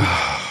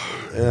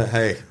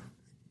 Hey,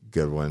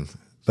 good one.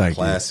 Thank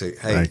Classic. you.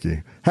 Hey, thank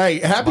you. Hey,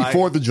 happy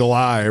 4th of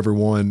July,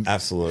 everyone.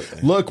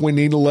 Absolutely. Look, we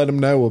need to let them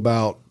know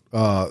about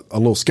a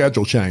little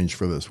schedule change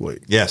for this week.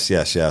 Yes.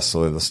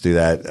 So let's do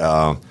that.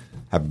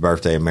 Happy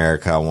birthday,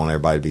 America. I want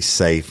everybody to be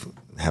safe.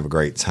 Have a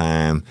great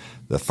time.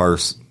 The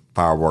first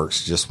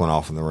fireworks just went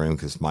off in the room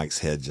because Mike's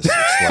head just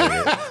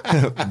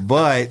exploded.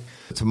 But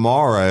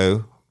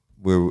tomorrow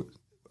we're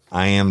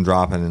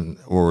dropping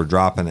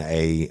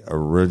a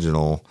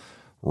original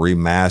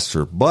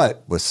remaster,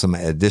 but with some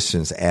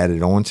additions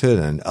added onto it,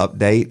 and an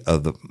update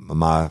of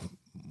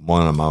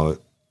one of my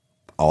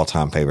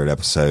all-time favorite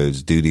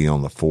episodes, Duty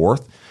on the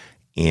 4th.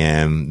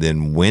 And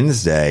then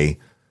Wednesday,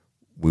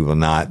 we will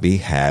not be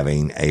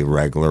having a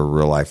regular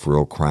real life,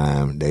 real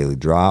crime daily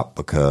drop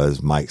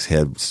because Mike's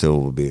head still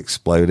will be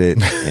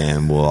exploded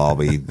and we'll all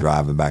be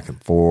driving back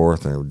and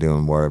forth and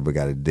doing whatever we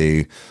got to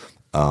do.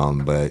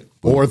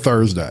 Or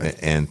Thursday.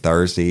 And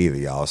Thursday either,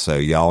 y'all. So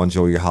y'all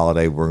enjoy your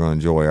holiday. We're going to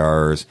enjoy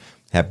ours.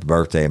 Happy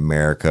birthday,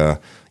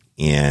 America.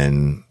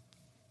 And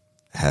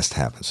it has to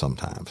happen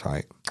sometimes,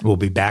 right? We'll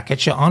be back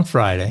at you on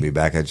Friday. Be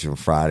back at you on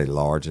Friday,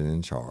 large and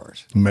in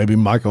charge. Maybe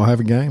Mike will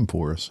have a game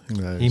for us.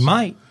 He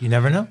might. You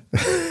never know.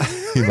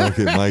 He might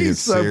get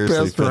so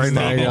seriously pissed right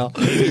now.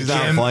 He's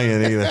not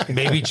playing either.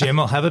 Maybe Jim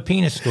will have a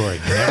penis story.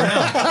 You never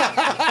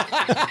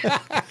know.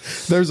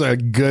 There's a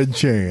good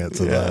chance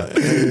of that.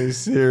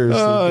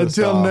 Seriously.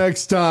 Until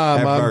next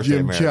time, I'm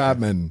Jim America.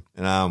 Chapman.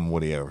 And I'm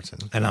Woody Overton.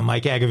 And I'm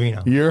Mike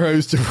Agavino. Your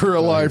host of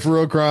Real Life,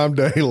 Real Crime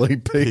Daily.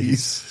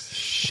 Peace.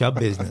 Shove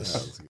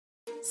business.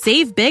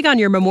 Save big on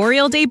your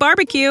Memorial Day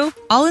barbecue,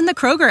 all in the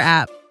Kroger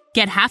app.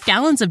 Get half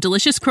gallons of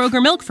delicious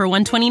Kroger milk for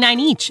 $1.29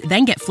 each.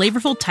 Then get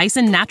flavorful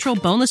Tyson natural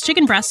boneless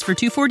chicken breasts for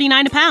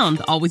 $2.49 a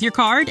pound, all with your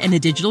card and a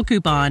digital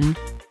coupon.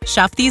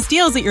 Shop these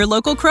deals at your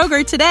local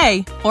Kroger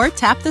today, or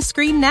tap the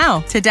screen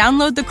now to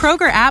download the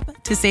Kroger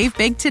app to save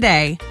big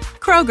today.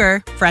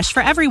 Kroger, fresh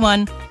for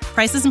everyone.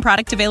 Prices and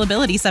product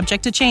availability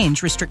subject to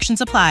change. Restrictions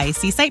apply.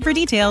 See site for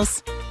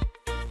details.